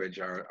language,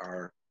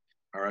 our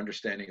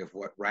understanding of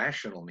what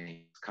rational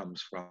means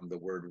comes from the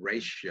word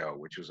ratio,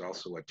 which was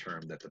also a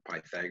term that the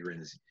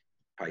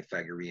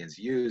Pythagoreans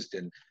used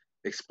in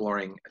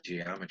exploring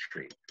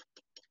geometry.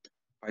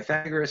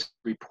 Pythagoras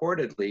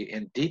reportedly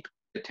in deep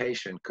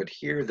meditation could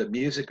hear the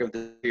music of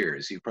the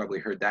spheres. You've probably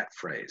heard that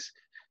phrase.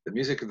 The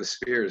music of the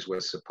spheres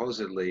was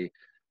supposedly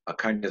a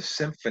kind of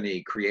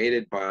symphony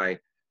created by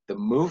the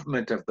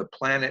movement of the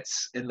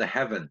planets in the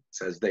heavens.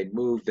 As they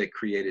moved, they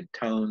created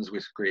tones,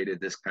 which created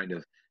this kind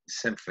of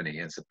symphony,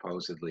 and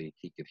supposedly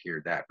he could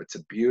hear that. But it's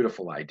a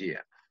beautiful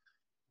idea.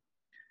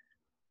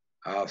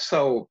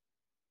 So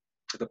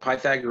the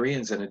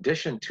Pythagoreans, in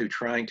addition to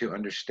trying to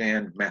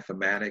understand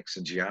mathematics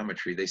and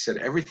geometry, they said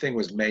everything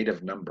was made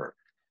of number.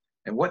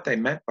 And what they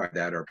meant by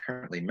that, or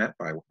apparently meant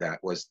by that,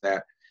 was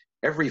that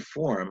every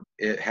form,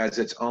 it has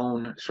its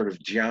own sort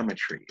of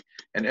geometry,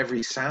 and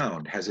every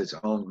sound has its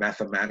own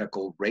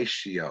mathematical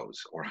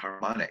ratios or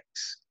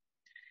harmonics.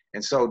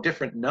 And so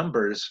different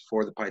numbers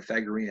for the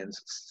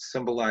Pythagoreans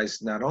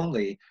symbolize not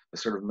only the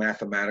sort of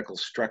mathematical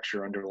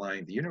structure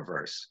underlying the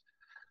universe,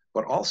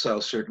 but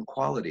also certain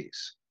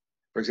qualities.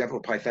 For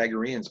example,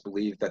 Pythagoreans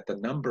believed that the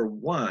number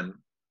 1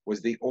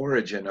 was the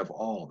origin of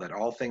all, that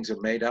all things are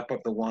made up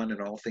of the 1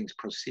 and all things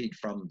proceed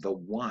from the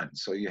 1.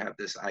 So you have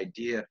this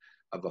idea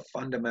of a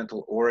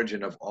fundamental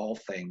origin of all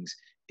things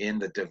in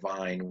the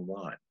divine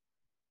 1.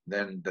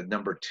 Then the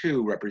number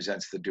 2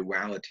 represents the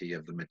duality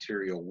of the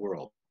material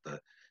world,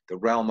 the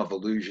realm of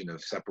illusion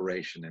of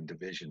separation and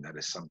division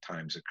that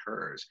sometimes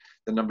occurs.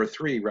 The number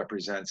 3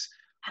 represents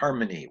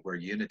harmony, where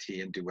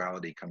unity and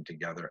duality come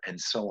together, and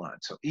so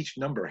on. So each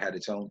number had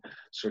its own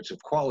sorts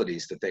of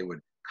qualities that they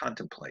would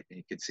contemplate. And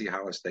you could see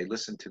how as they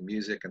listened to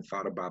music and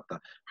thought about the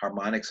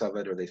harmonics of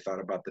it, or they thought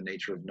about the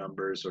nature of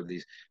numbers or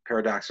these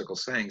paradoxical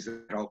sayings,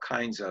 there are all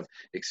kinds of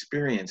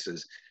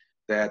experiences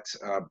that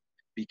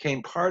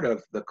became part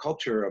of the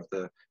culture of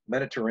the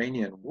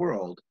Mediterranean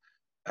world,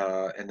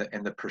 and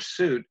the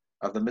pursuit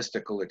of the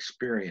mystical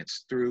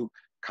experience through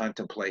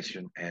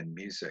contemplation and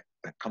music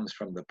that comes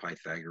from the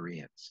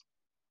Pythagoreans.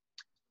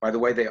 By the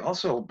way, they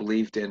also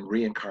believed in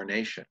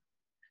reincarnation.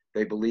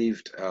 They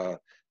believed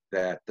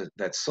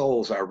that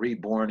souls are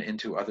reborn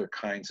into other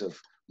kinds of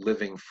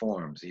living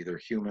forms, either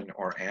human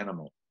or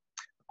animal.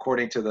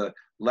 According to the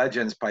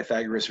legends,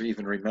 Pythagoras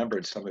even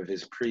remembered some of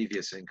his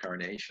previous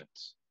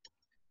incarnations.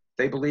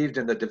 They believed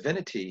in the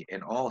divinity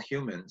in all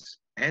humans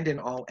and in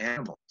all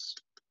animals,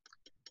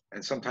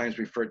 and sometimes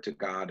referred to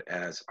God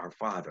as our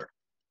Father.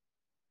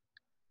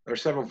 There are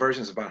several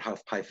versions about how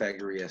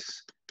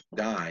Pythagoras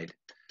died,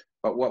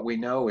 but what we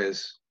know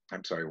is,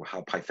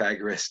 how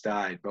Pythagoras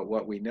died, but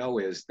what we know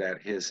is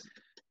that his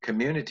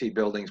community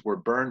buildings were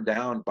burned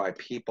down by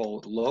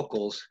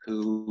locals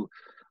who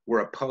were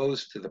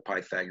opposed to the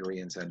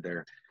Pythagoreans and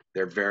their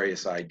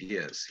various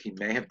ideas. He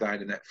may have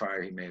died in that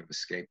fire, he may have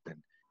escaped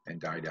and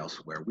died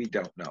elsewhere. We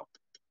don't know.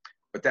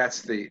 But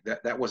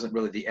that wasn't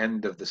really the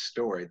end of the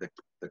story.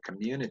 The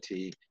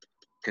community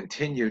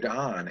continued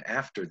on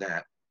after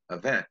that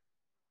event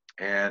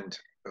and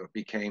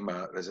became,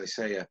 as I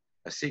say,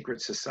 a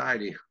secret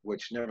society,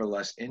 which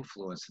nevertheless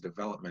influenced the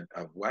development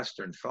of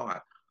Western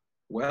thought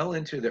well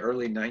into the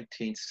early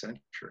 19th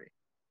century.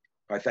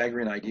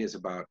 Pythagorean ideas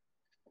about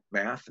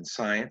math and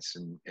science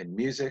and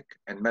music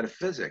and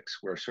metaphysics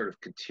were sort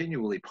of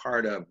continually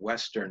part of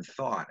Western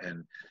thought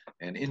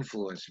and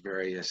influenced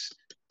various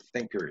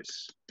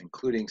thinkers,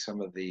 including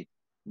some of the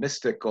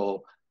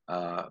mystical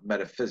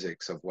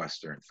metaphysics of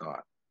Western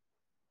thought.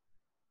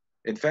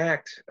 In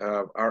fact,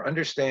 our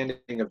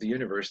understanding of the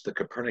universe, the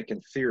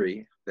Copernican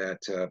theory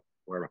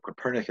where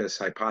Copernicus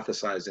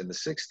hypothesized in the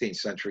 16th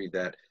century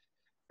that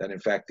in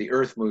fact the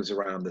Earth moves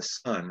around the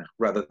sun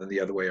rather than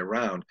the other way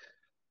around.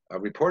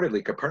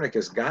 Reportedly,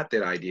 Copernicus got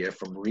that idea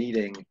from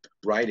reading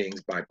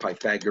writings by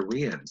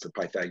Pythagoreans. The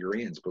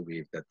Pythagoreans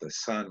believed that the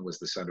sun was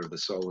the center of the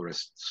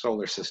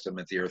solar system,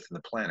 and the Earth and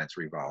the planets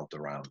revolved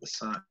around the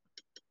sun.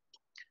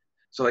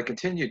 So they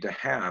continued to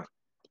have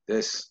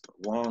this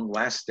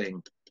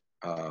long-lasting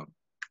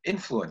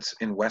influence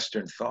in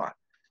Western thought.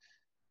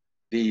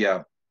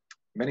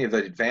 Many of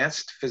the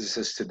advanced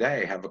physicists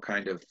today have a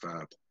kind of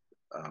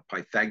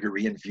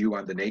Pythagorean view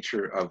on the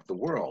nature of the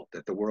world,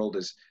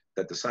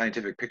 that the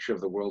scientific picture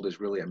of the world is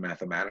really a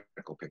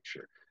mathematical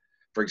picture.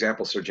 For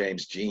example, Sir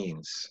James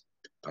Jeans,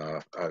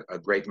 a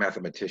great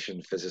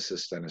mathematician,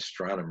 physicist, and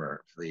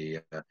astronomer of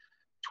the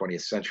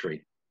 20th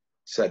century,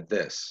 said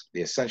this: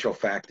 "The essential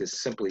fact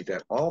is simply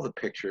that all the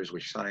pictures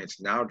which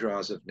science now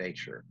draws of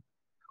nature,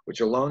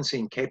 which alone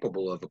seem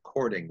capable of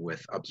according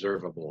with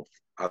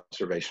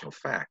observational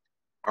fact,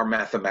 are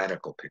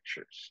mathematical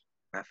pictures."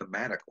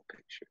 Mathematical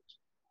pictures.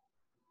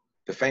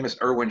 The famous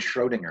Erwin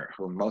Schrödinger,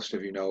 whom most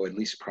of you know, at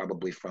least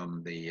probably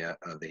from the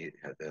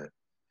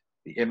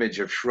image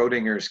of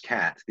Schrödinger's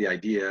cat, the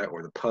idea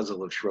or the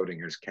puzzle of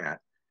Schrödinger's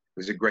cat,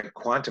 who's a great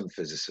quantum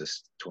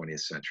physicist,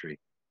 20th century,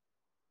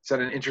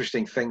 said an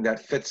interesting thing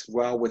that fits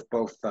well with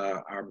both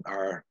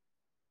our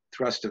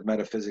thrust of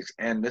metaphysics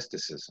and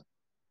mysticism.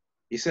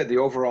 He said the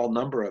overall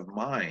number of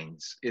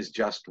minds is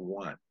just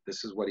one.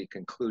 This is what he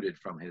concluded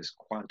from his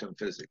quantum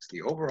physics.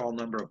 The overall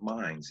number of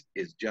minds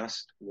is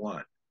just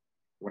one.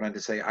 He went on to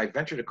say, "I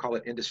venture to call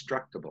it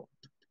indestructible,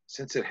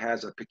 since it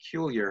has a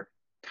peculiar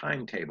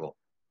timetable.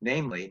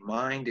 Namely,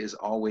 mind is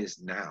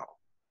always now.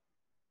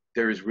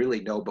 There is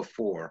really no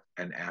before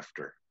and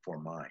after for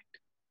mind."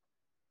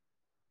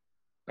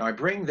 Now I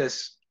bring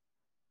this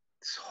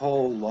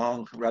whole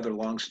rather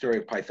long story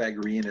of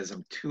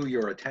Pythagoreanism to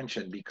your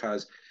attention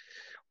because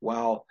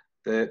while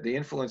the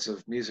influence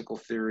of musical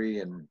theory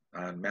and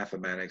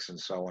mathematics and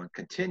so on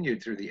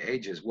continued through the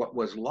ages, what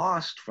was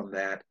lost from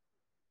that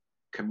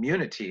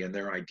community and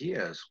their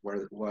ideas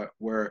were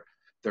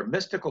their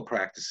mystical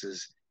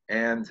practices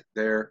and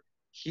their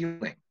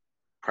healing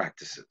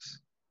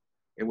practices.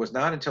 It was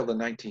not until the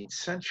 19th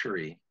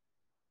century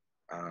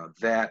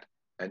that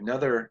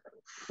another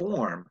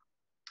form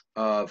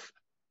of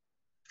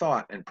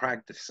thought and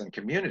practice and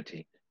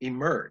community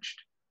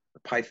emerged.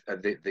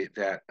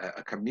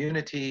 A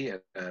community,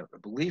 a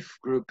belief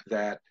group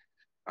that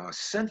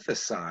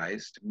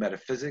synthesized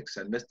metaphysics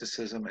and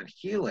mysticism and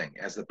healing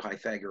as the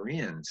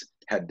Pythagoreans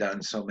had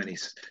done so many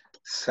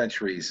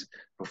centuries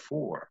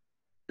before.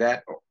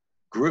 That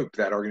group,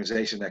 that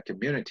organization, that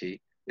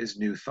community is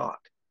New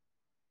Thought.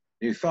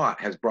 New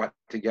Thought has brought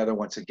together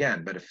once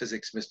again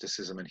metaphysics,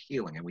 mysticism, and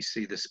healing, and we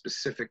see this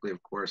specifically,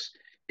 of course,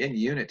 in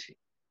unity.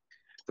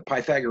 The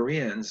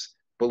Pythagoreans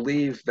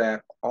believed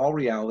that all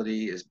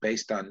reality is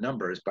based on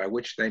numbers, by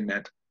which they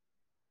meant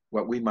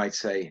what we might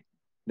say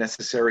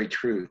necessary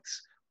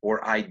truths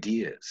or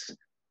ideas,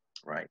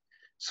 right?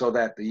 So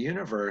that the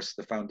universe,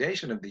 the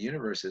foundation of the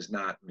universe is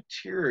not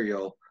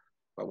material,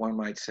 but one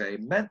might say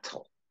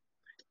mental.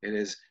 It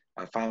is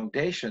a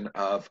foundation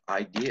of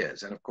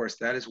ideas. And of course,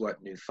 that is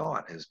what New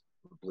Thought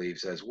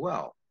believes as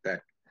well,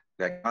 that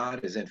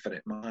God is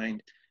infinite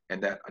mind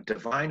and that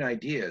divine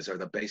ideas are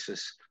the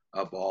basis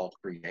of all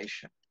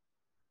creation.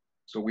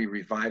 So we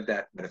revived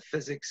that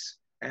metaphysics,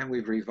 and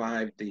we've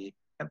revived the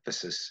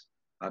emphasis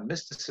on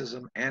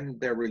mysticism and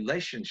their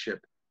relationship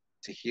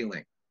to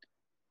healing.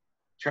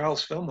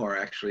 Charles Fillmore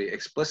actually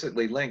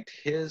explicitly linked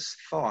his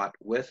thought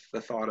with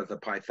the thought of the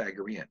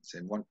Pythagoreans.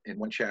 In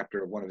one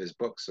chapter of one of his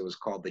books, it was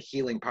called The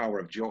Healing Power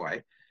of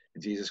Joy,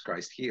 and Jesus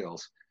Christ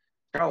Heals.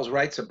 Charles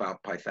writes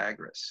about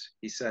Pythagoras.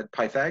 He said,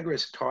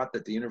 Pythagoras taught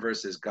that the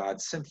universe is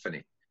God's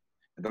symphony,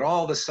 and that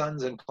all the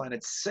suns and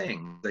planets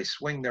sing, they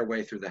swing their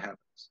way through the heavens.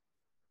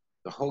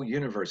 The whole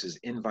universe is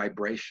in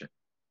vibration.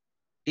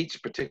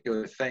 Each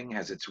particular thing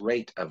has its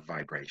rate of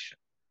vibration.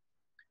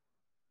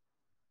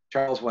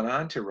 Charles went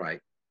on to write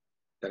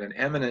that an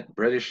eminent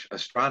British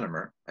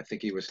astronomer, I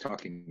think he was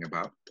talking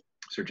about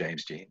Sir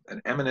James Jean,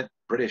 an eminent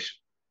British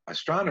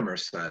astronomer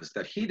says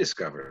that he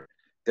discovered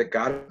that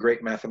God is a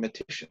great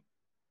mathematician.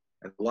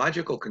 And the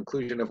logical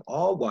conclusion of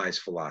all wise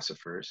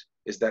philosophers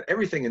is that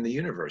everything in the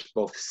universe,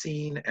 both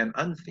seen and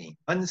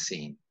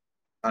unseen,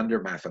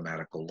 under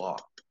mathematical law.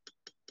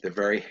 The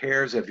very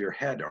hairs of your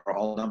head are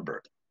all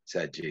numbered,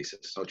 said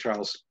Jesus. So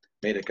Charles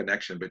made a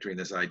connection between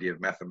this idea of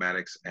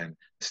mathematics and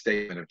the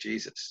statement of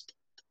Jesus.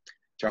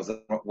 Charles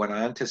went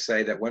on to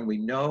say that when we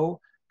know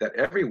that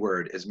every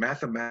word is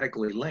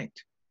mathematically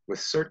linked with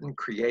certain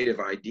creative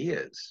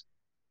ideas,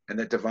 and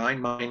that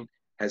divine mind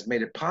has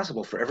made it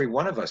possible for every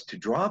one of us to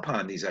draw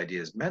upon these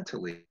ideas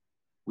mentally,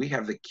 we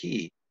have the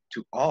key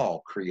to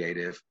all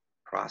creative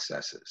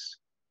processes.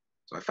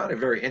 So I found it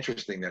very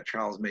interesting that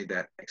Charles made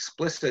that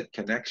explicit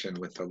connection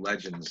with the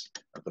legends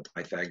of the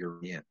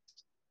Pythagoreans.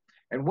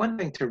 And one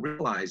thing to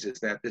realize is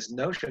that this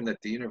notion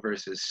that the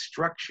universe is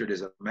structured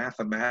as a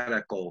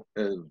mathematical,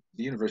 the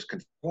universe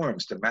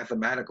conforms to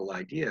mathematical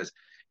ideas,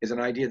 is an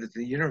idea that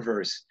the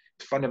universe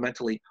is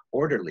fundamentally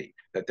orderly,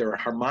 that there are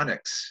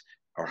harmonics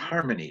or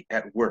harmony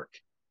at work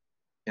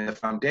in the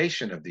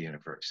foundation of the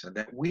universe, and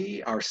that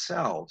we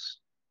ourselves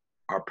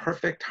are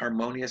perfect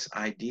harmonious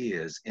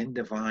ideas in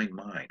divine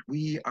mind.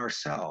 We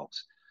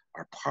ourselves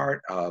are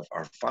part of,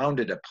 are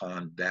founded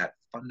upon that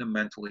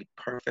fundamentally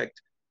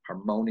perfect,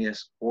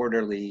 harmonious,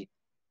 orderly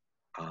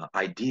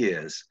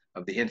ideas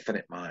of the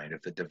infinite mind,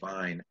 of the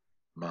divine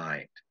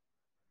mind.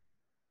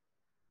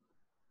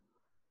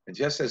 And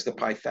just as the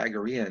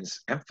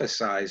Pythagoreans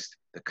emphasized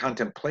the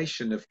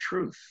contemplation of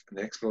truth and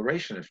the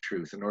exploration of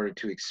truth in order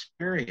to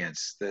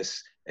experience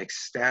this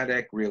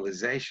ecstatic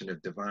realization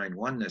of divine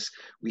oneness,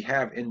 we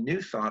have in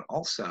New Thought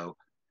also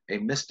a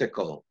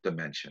mystical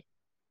dimension.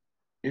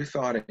 New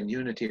Thought and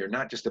unity are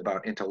not just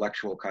about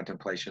intellectual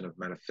contemplation of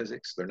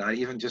metaphysics. They're not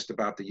even just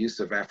about the use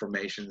of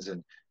affirmations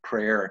and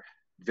prayer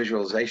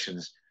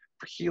visualizations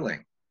for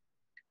healing.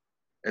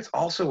 It's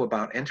also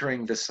about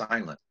entering the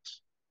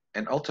silence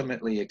and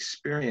ultimately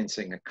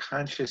experiencing a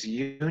conscious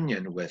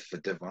union with the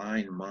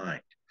divine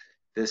mind.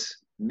 This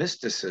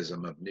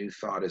mysticism of New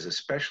Thought is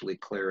especially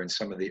clear in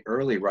some of the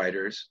early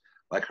writers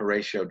like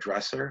Horatio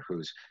Dresser,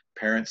 whose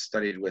parents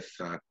studied with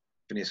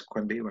Phineas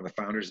Quimby, one of the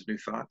founders of New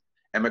Thought.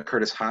 Emma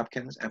Curtis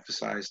Hopkins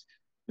emphasized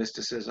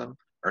mysticism,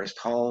 Ernest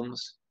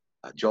Holmes,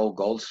 Joel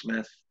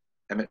Goldsmith,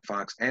 Emmett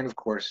Fox, and of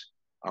course,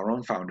 our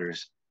own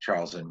founders,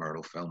 Charles and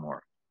Myrtle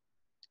Fillmore.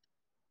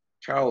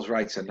 Charles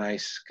writes a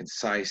nice,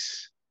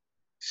 concise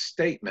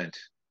statement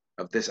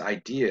of this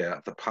idea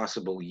of the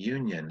possible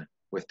union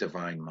with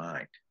divine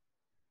mind.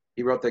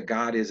 He wrote that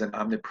God is an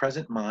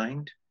omnipresent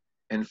mind,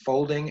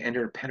 enfolding and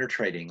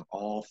penetrating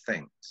all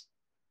things.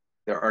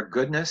 There are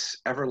goodness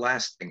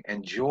everlasting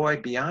and joy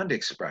beyond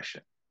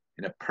expression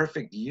in a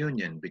perfect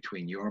union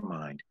between your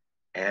mind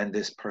and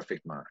this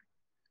perfect mind.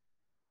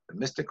 The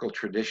mystical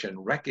tradition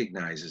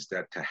recognizes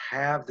that to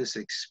have this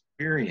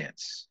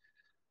experience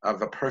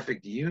of a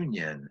perfect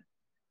union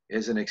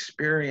is an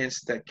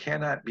experience that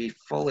cannot be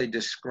fully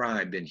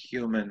described in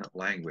human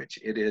language.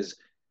 It is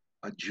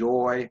a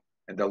joy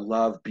and a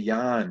love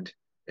beyond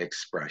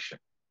expression.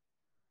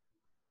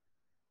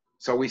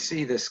 So we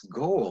see this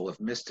goal of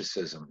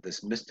mysticism,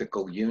 this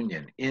mystical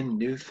union in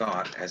New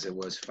Thought as it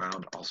was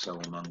found also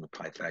among the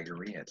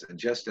Pythagoreans. And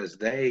just as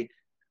the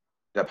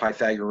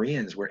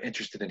Pythagoreans were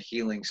interested in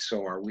healing,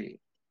 so are we.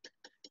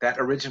 That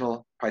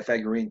original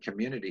Pythagorean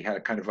community had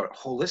a kind of a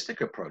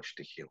holistic approach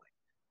to healing.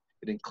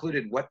 It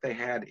included what they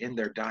had in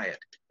their diet.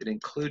 It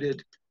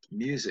included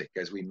music,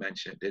 as we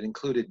mentioned. It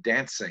included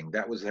dancing.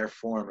 That was their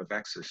form of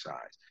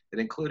exercise. It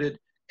included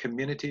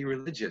community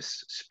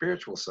religious,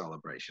 spiritual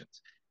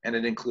celebrations. And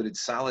it included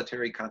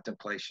solitary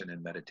contemplation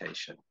and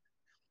meditation.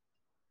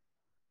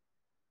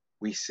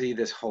 We see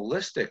this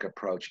holistic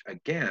approach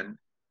again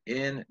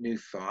in New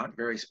Thought,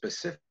 very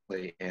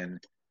specifically in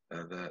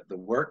the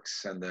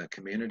works and the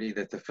community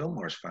that the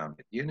Fillmores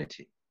founded,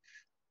 Unity.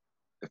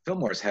 The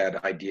Fillmores had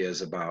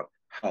ideas about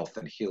health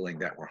and healing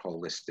that were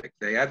holistic.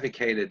 They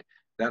advocated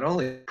not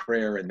only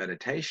prayer and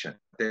meditation,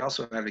 they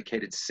also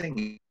advocated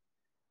singing.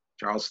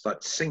 Charles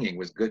thought singing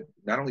was good,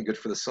 not only good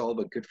for the soul,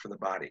 but good for the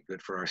body,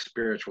 good for our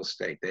spiritual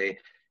state. They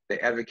They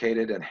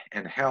advocated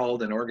and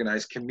held and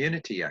organized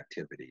community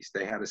activities.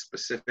 They had a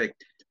specific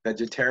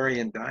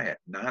vegetarian diet,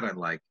 not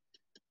unlike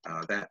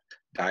that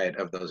diet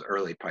of those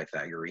early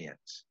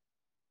Pythagoreans.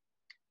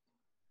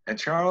 And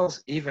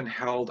Charles even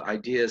held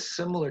ideas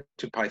similar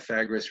to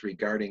Pythagoras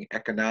regarding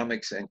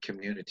economics and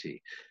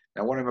community.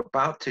 Now, what I'm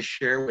about to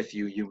share with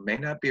you, you may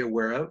not be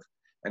aware of,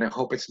 and I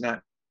hope it's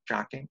not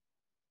shocking,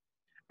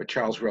 but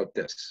Charles wrote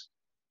this: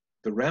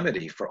 "The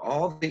remedy for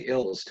all the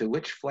ills to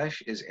which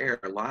flesh is heir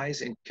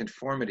lies in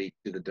conformity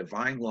to the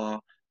divine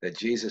law that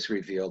Jesus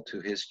revealed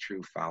to his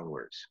true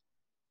followers.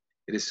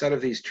 It is said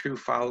of these true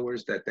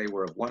followers that they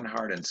were of one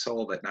heart and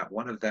soul, that not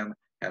one of them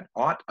had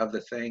aught of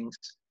the things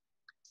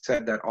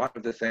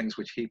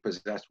which he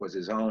possessed was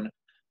his own,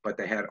 but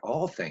they had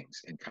all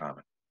things in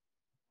common.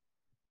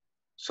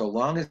 So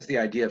long as the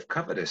idea of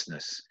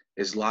covetousness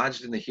is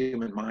lodged in the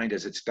human mind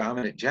as its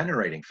dominant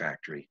generating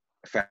factor,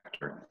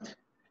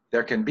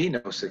 there can be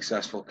no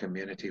successful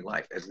community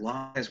life. As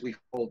long as we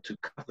hold to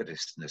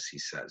covetousness," he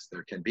says,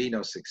 "there can be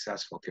no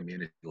successful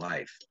community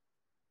life."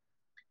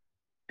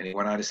 And he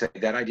went on to say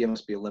that idea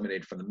must be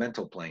eliminated from the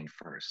mental plane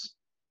first.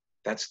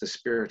 That's the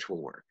spiritual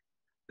work.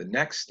 The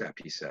next step,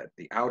 he said,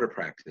 the outer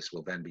practice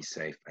will then be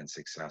safe and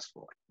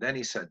successful. Then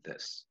he said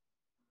this,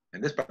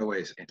 and this, by the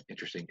way, is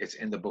interesting. It's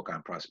in the book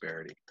on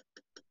prosperity.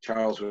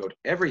 Charles wrote,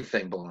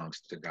 "Everything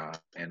belongs to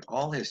God, and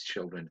all his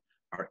children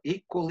are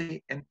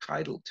equally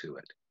entitled to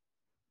it."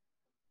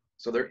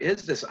 So there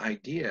is this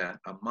idea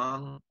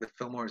among the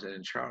Fillmores and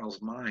in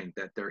Charles' mind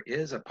that there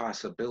is a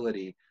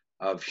possibility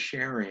of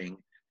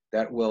sharing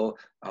that will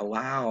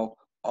allow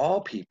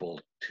all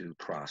people to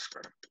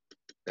prosper.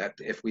 That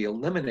if we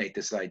eliminate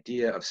this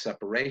idea of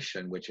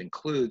separation, which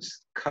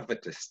includes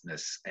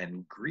covetousness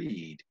and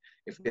greed,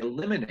 if we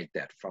eliminate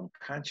that from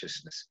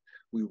consciousness,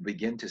 we will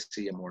begin to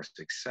see a more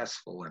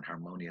successful and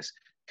harmonious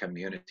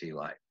community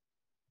life.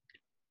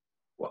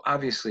 Well,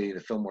 obviously, the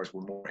Fillmores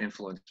were more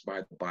influenced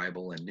by the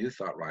Bible and New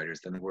Thought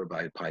writers than they were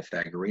by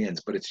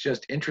Pythagoreans, but it's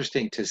just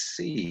interesting to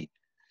see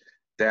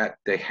that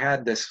they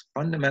had this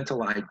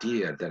fundamental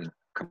idea that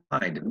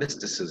combined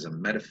mysticism,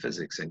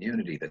 metaphysics, and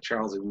unity, that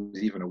Charles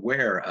was even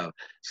aware of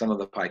some of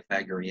the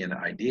Pythagorean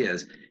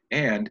ideas.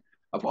 And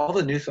of all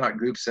the New Thought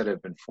groups that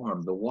have been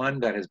formed, the one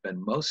that has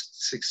been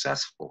most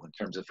successful in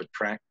terms of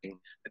attracting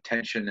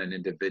attention and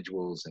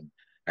individuals and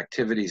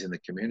activities in the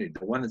community,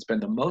 the one that's been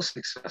the most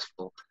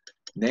successful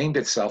named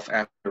itself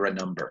after a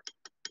number.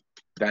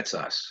 That's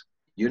us.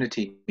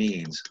 Unity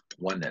means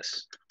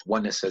oneness.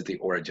 Oneness as the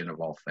origin of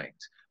all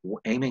things.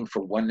 Aiming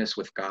for oneness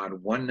with God,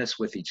 oneness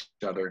with each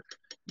other,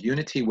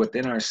 unity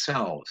within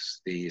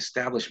ourselves, the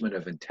establishment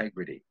of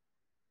integrity.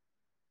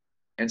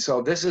 And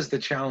so this is the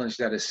challenge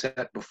that is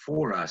set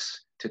before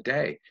us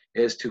today,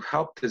 is to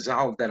help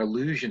dissolve that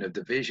illusion of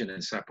division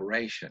and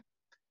separation.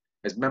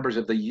 As members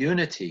of the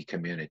unity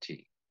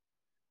community,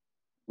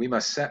 we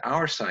must set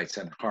our sights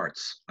and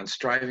hearts on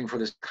striving for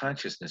this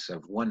consciousness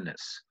of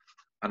oneness,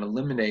 on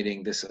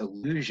eliminating this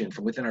illusion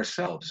from within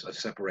ourselves of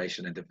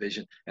separation and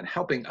division, and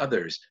helping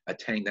others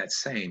attain that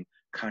same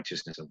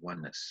consciousness of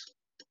oneness.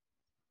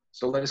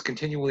 So let us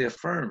continually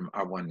affirm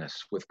our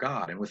oneness with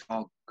God and with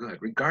all good,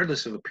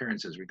 regardless of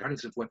appearances,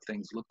 regardless of what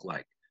things look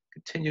like.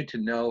 Continue to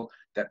know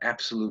that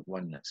absolute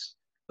oneness.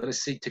 Let us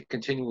seek to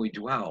continually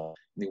dwell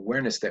in the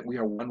awareness that we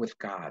are one with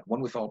God,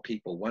 one with all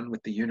people, one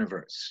with the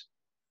universe.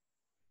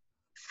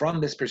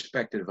 From this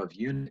perspective of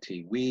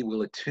unity, we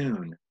will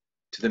attune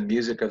to the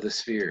music of the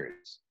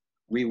spheres.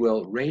 We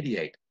will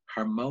radiate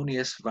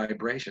harmonious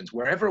vibrations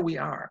wherever we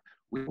are.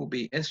 We will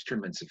be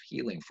instruments of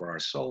healing for our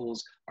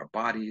souls, our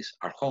bodies,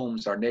 our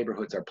homes, our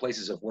neighborhoods, our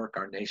places of work,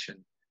 our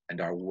nation,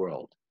 and our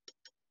world.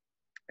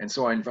 And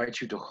so I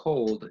invite you to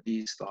hold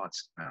these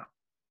thoughts now.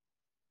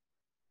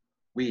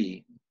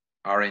 We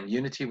are in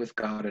unity with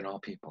God and all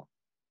people.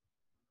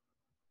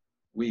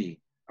 We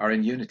are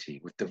in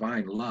unity with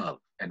divine love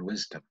and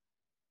wisdom.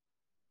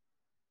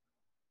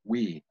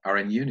 We are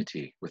in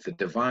unity with the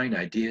divine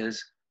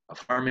ideas of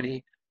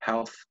harmony,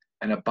 health,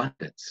 and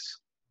abundance.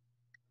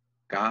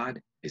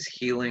 God is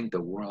healing the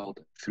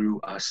world through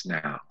us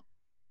now,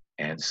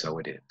 and so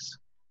it is.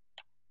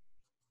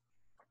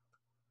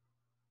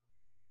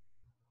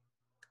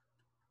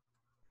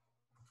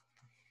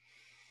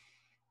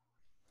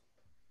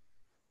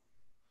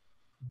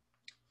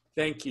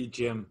 Thank you,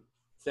 Jim.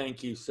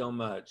 Thank you so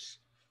much.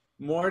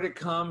 More to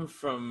come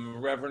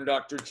from Reverend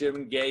Dr.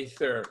 Jim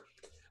Gaiter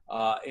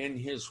in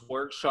his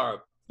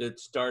workshop that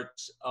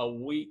starts a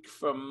week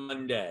from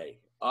Monday.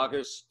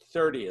 August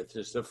 30th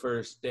is the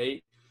first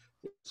date.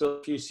 So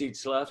a few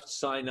seats left.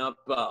 Sign up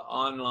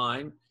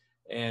online.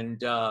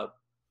 And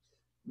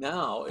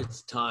now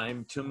it's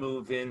time to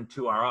move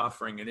into our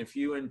offering. And if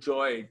you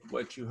enjoyed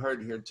what you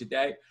heard here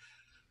today,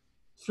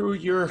 through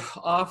your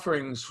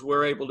offerings,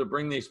 we're able to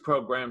bring these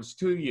programs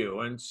to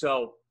you. And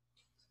so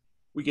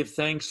we give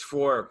thanks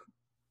for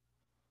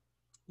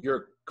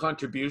your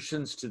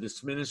contributions to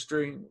this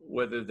ministry,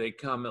 whether they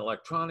come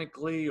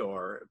electronically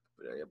or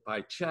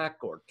by check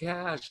or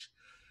cash,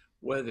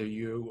 whether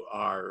you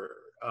are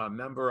a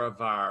member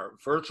of our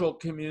virtual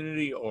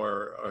community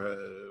or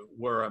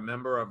we're a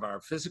member of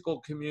our physical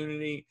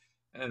community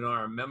and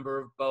are a member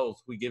of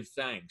both, we give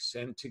thanks.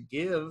 And to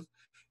give,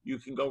 you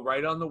can go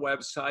right on the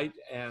website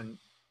and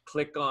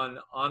click on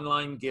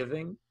online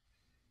giving,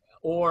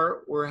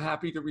 or we're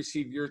happy to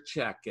receive your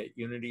check at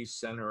Unity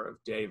Center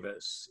of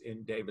Davis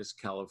in Davis,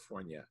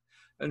 California.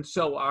 And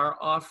so our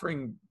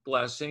offering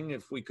blessing,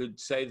 if we could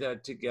say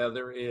that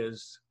together,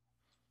 is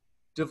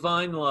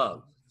divine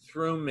love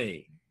through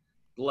me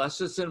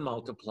blesses and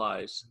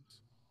multiplies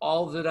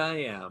all that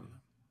I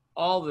am,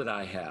 all that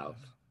I have,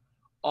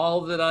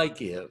 all that I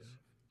give,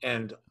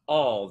 and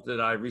all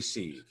that I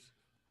receive.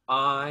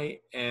 I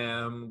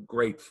am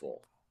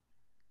grateful.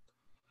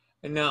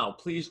 And now,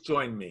 please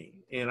join me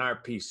in our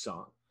peace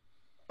song.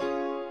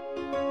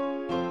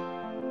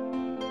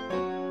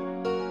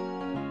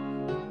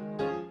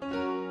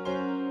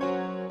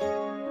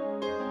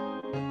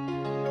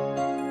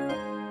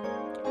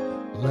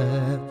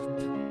 Let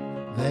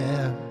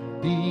there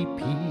be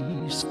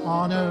peace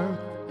on earth,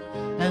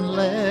 and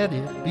let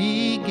it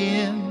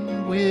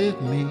begin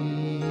with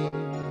me.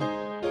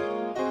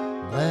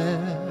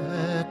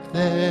 Let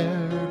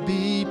there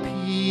be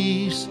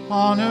peace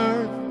on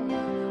earth,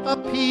 a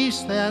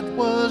peace that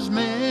was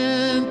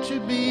meant to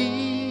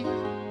be,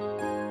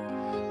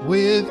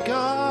 with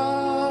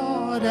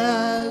God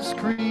as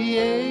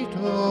creator,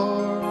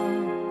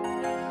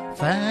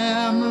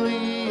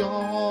 family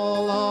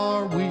all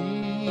are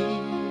we.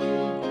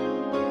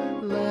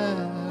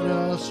 Let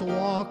us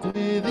walk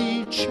with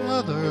each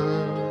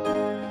other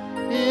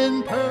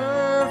in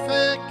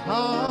perfect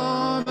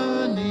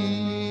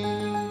harmony.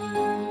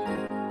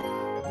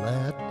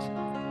 Let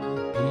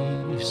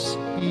peace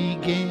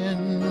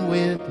begin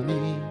with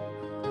me.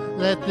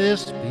 Let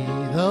this be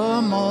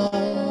the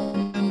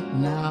moment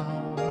now.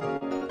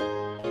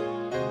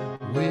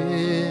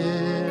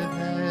 With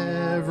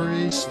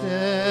every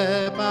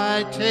step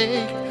I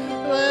take,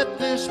 let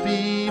this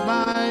be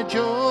my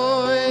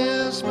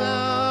joyous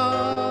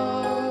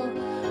vow,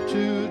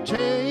 to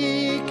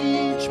take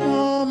each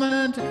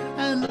moment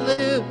and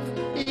live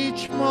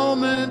each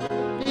moment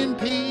in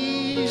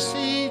peace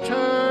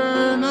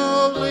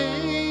eternally.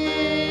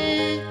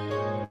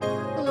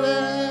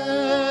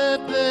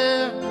 Let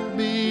there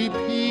be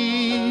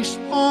peace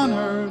on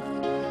earth,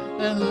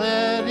 and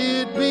let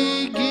it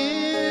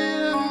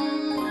begin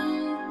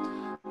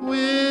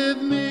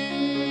with me.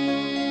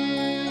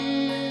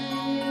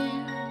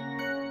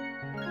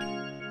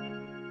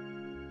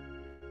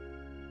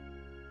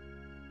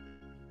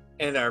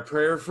 And our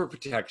prayer for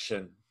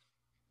protection.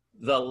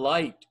 The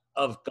light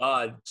of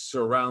God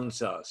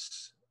surrounds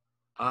us.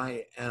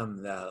 I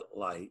am that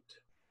light.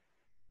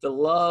 The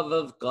love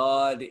of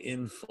God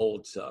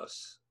enfolds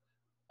us.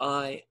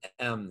 I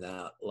am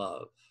that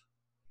love.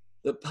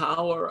 The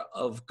power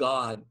of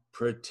God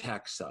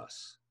protects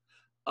us.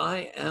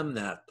 I am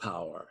that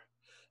power.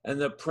 And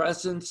the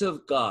presence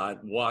of God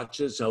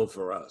watches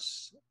over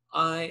us.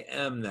 I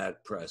am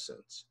that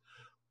presence.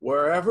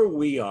 Wherever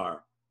we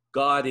are,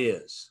 God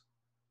is,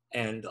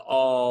 and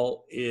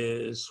all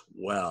is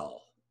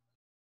well.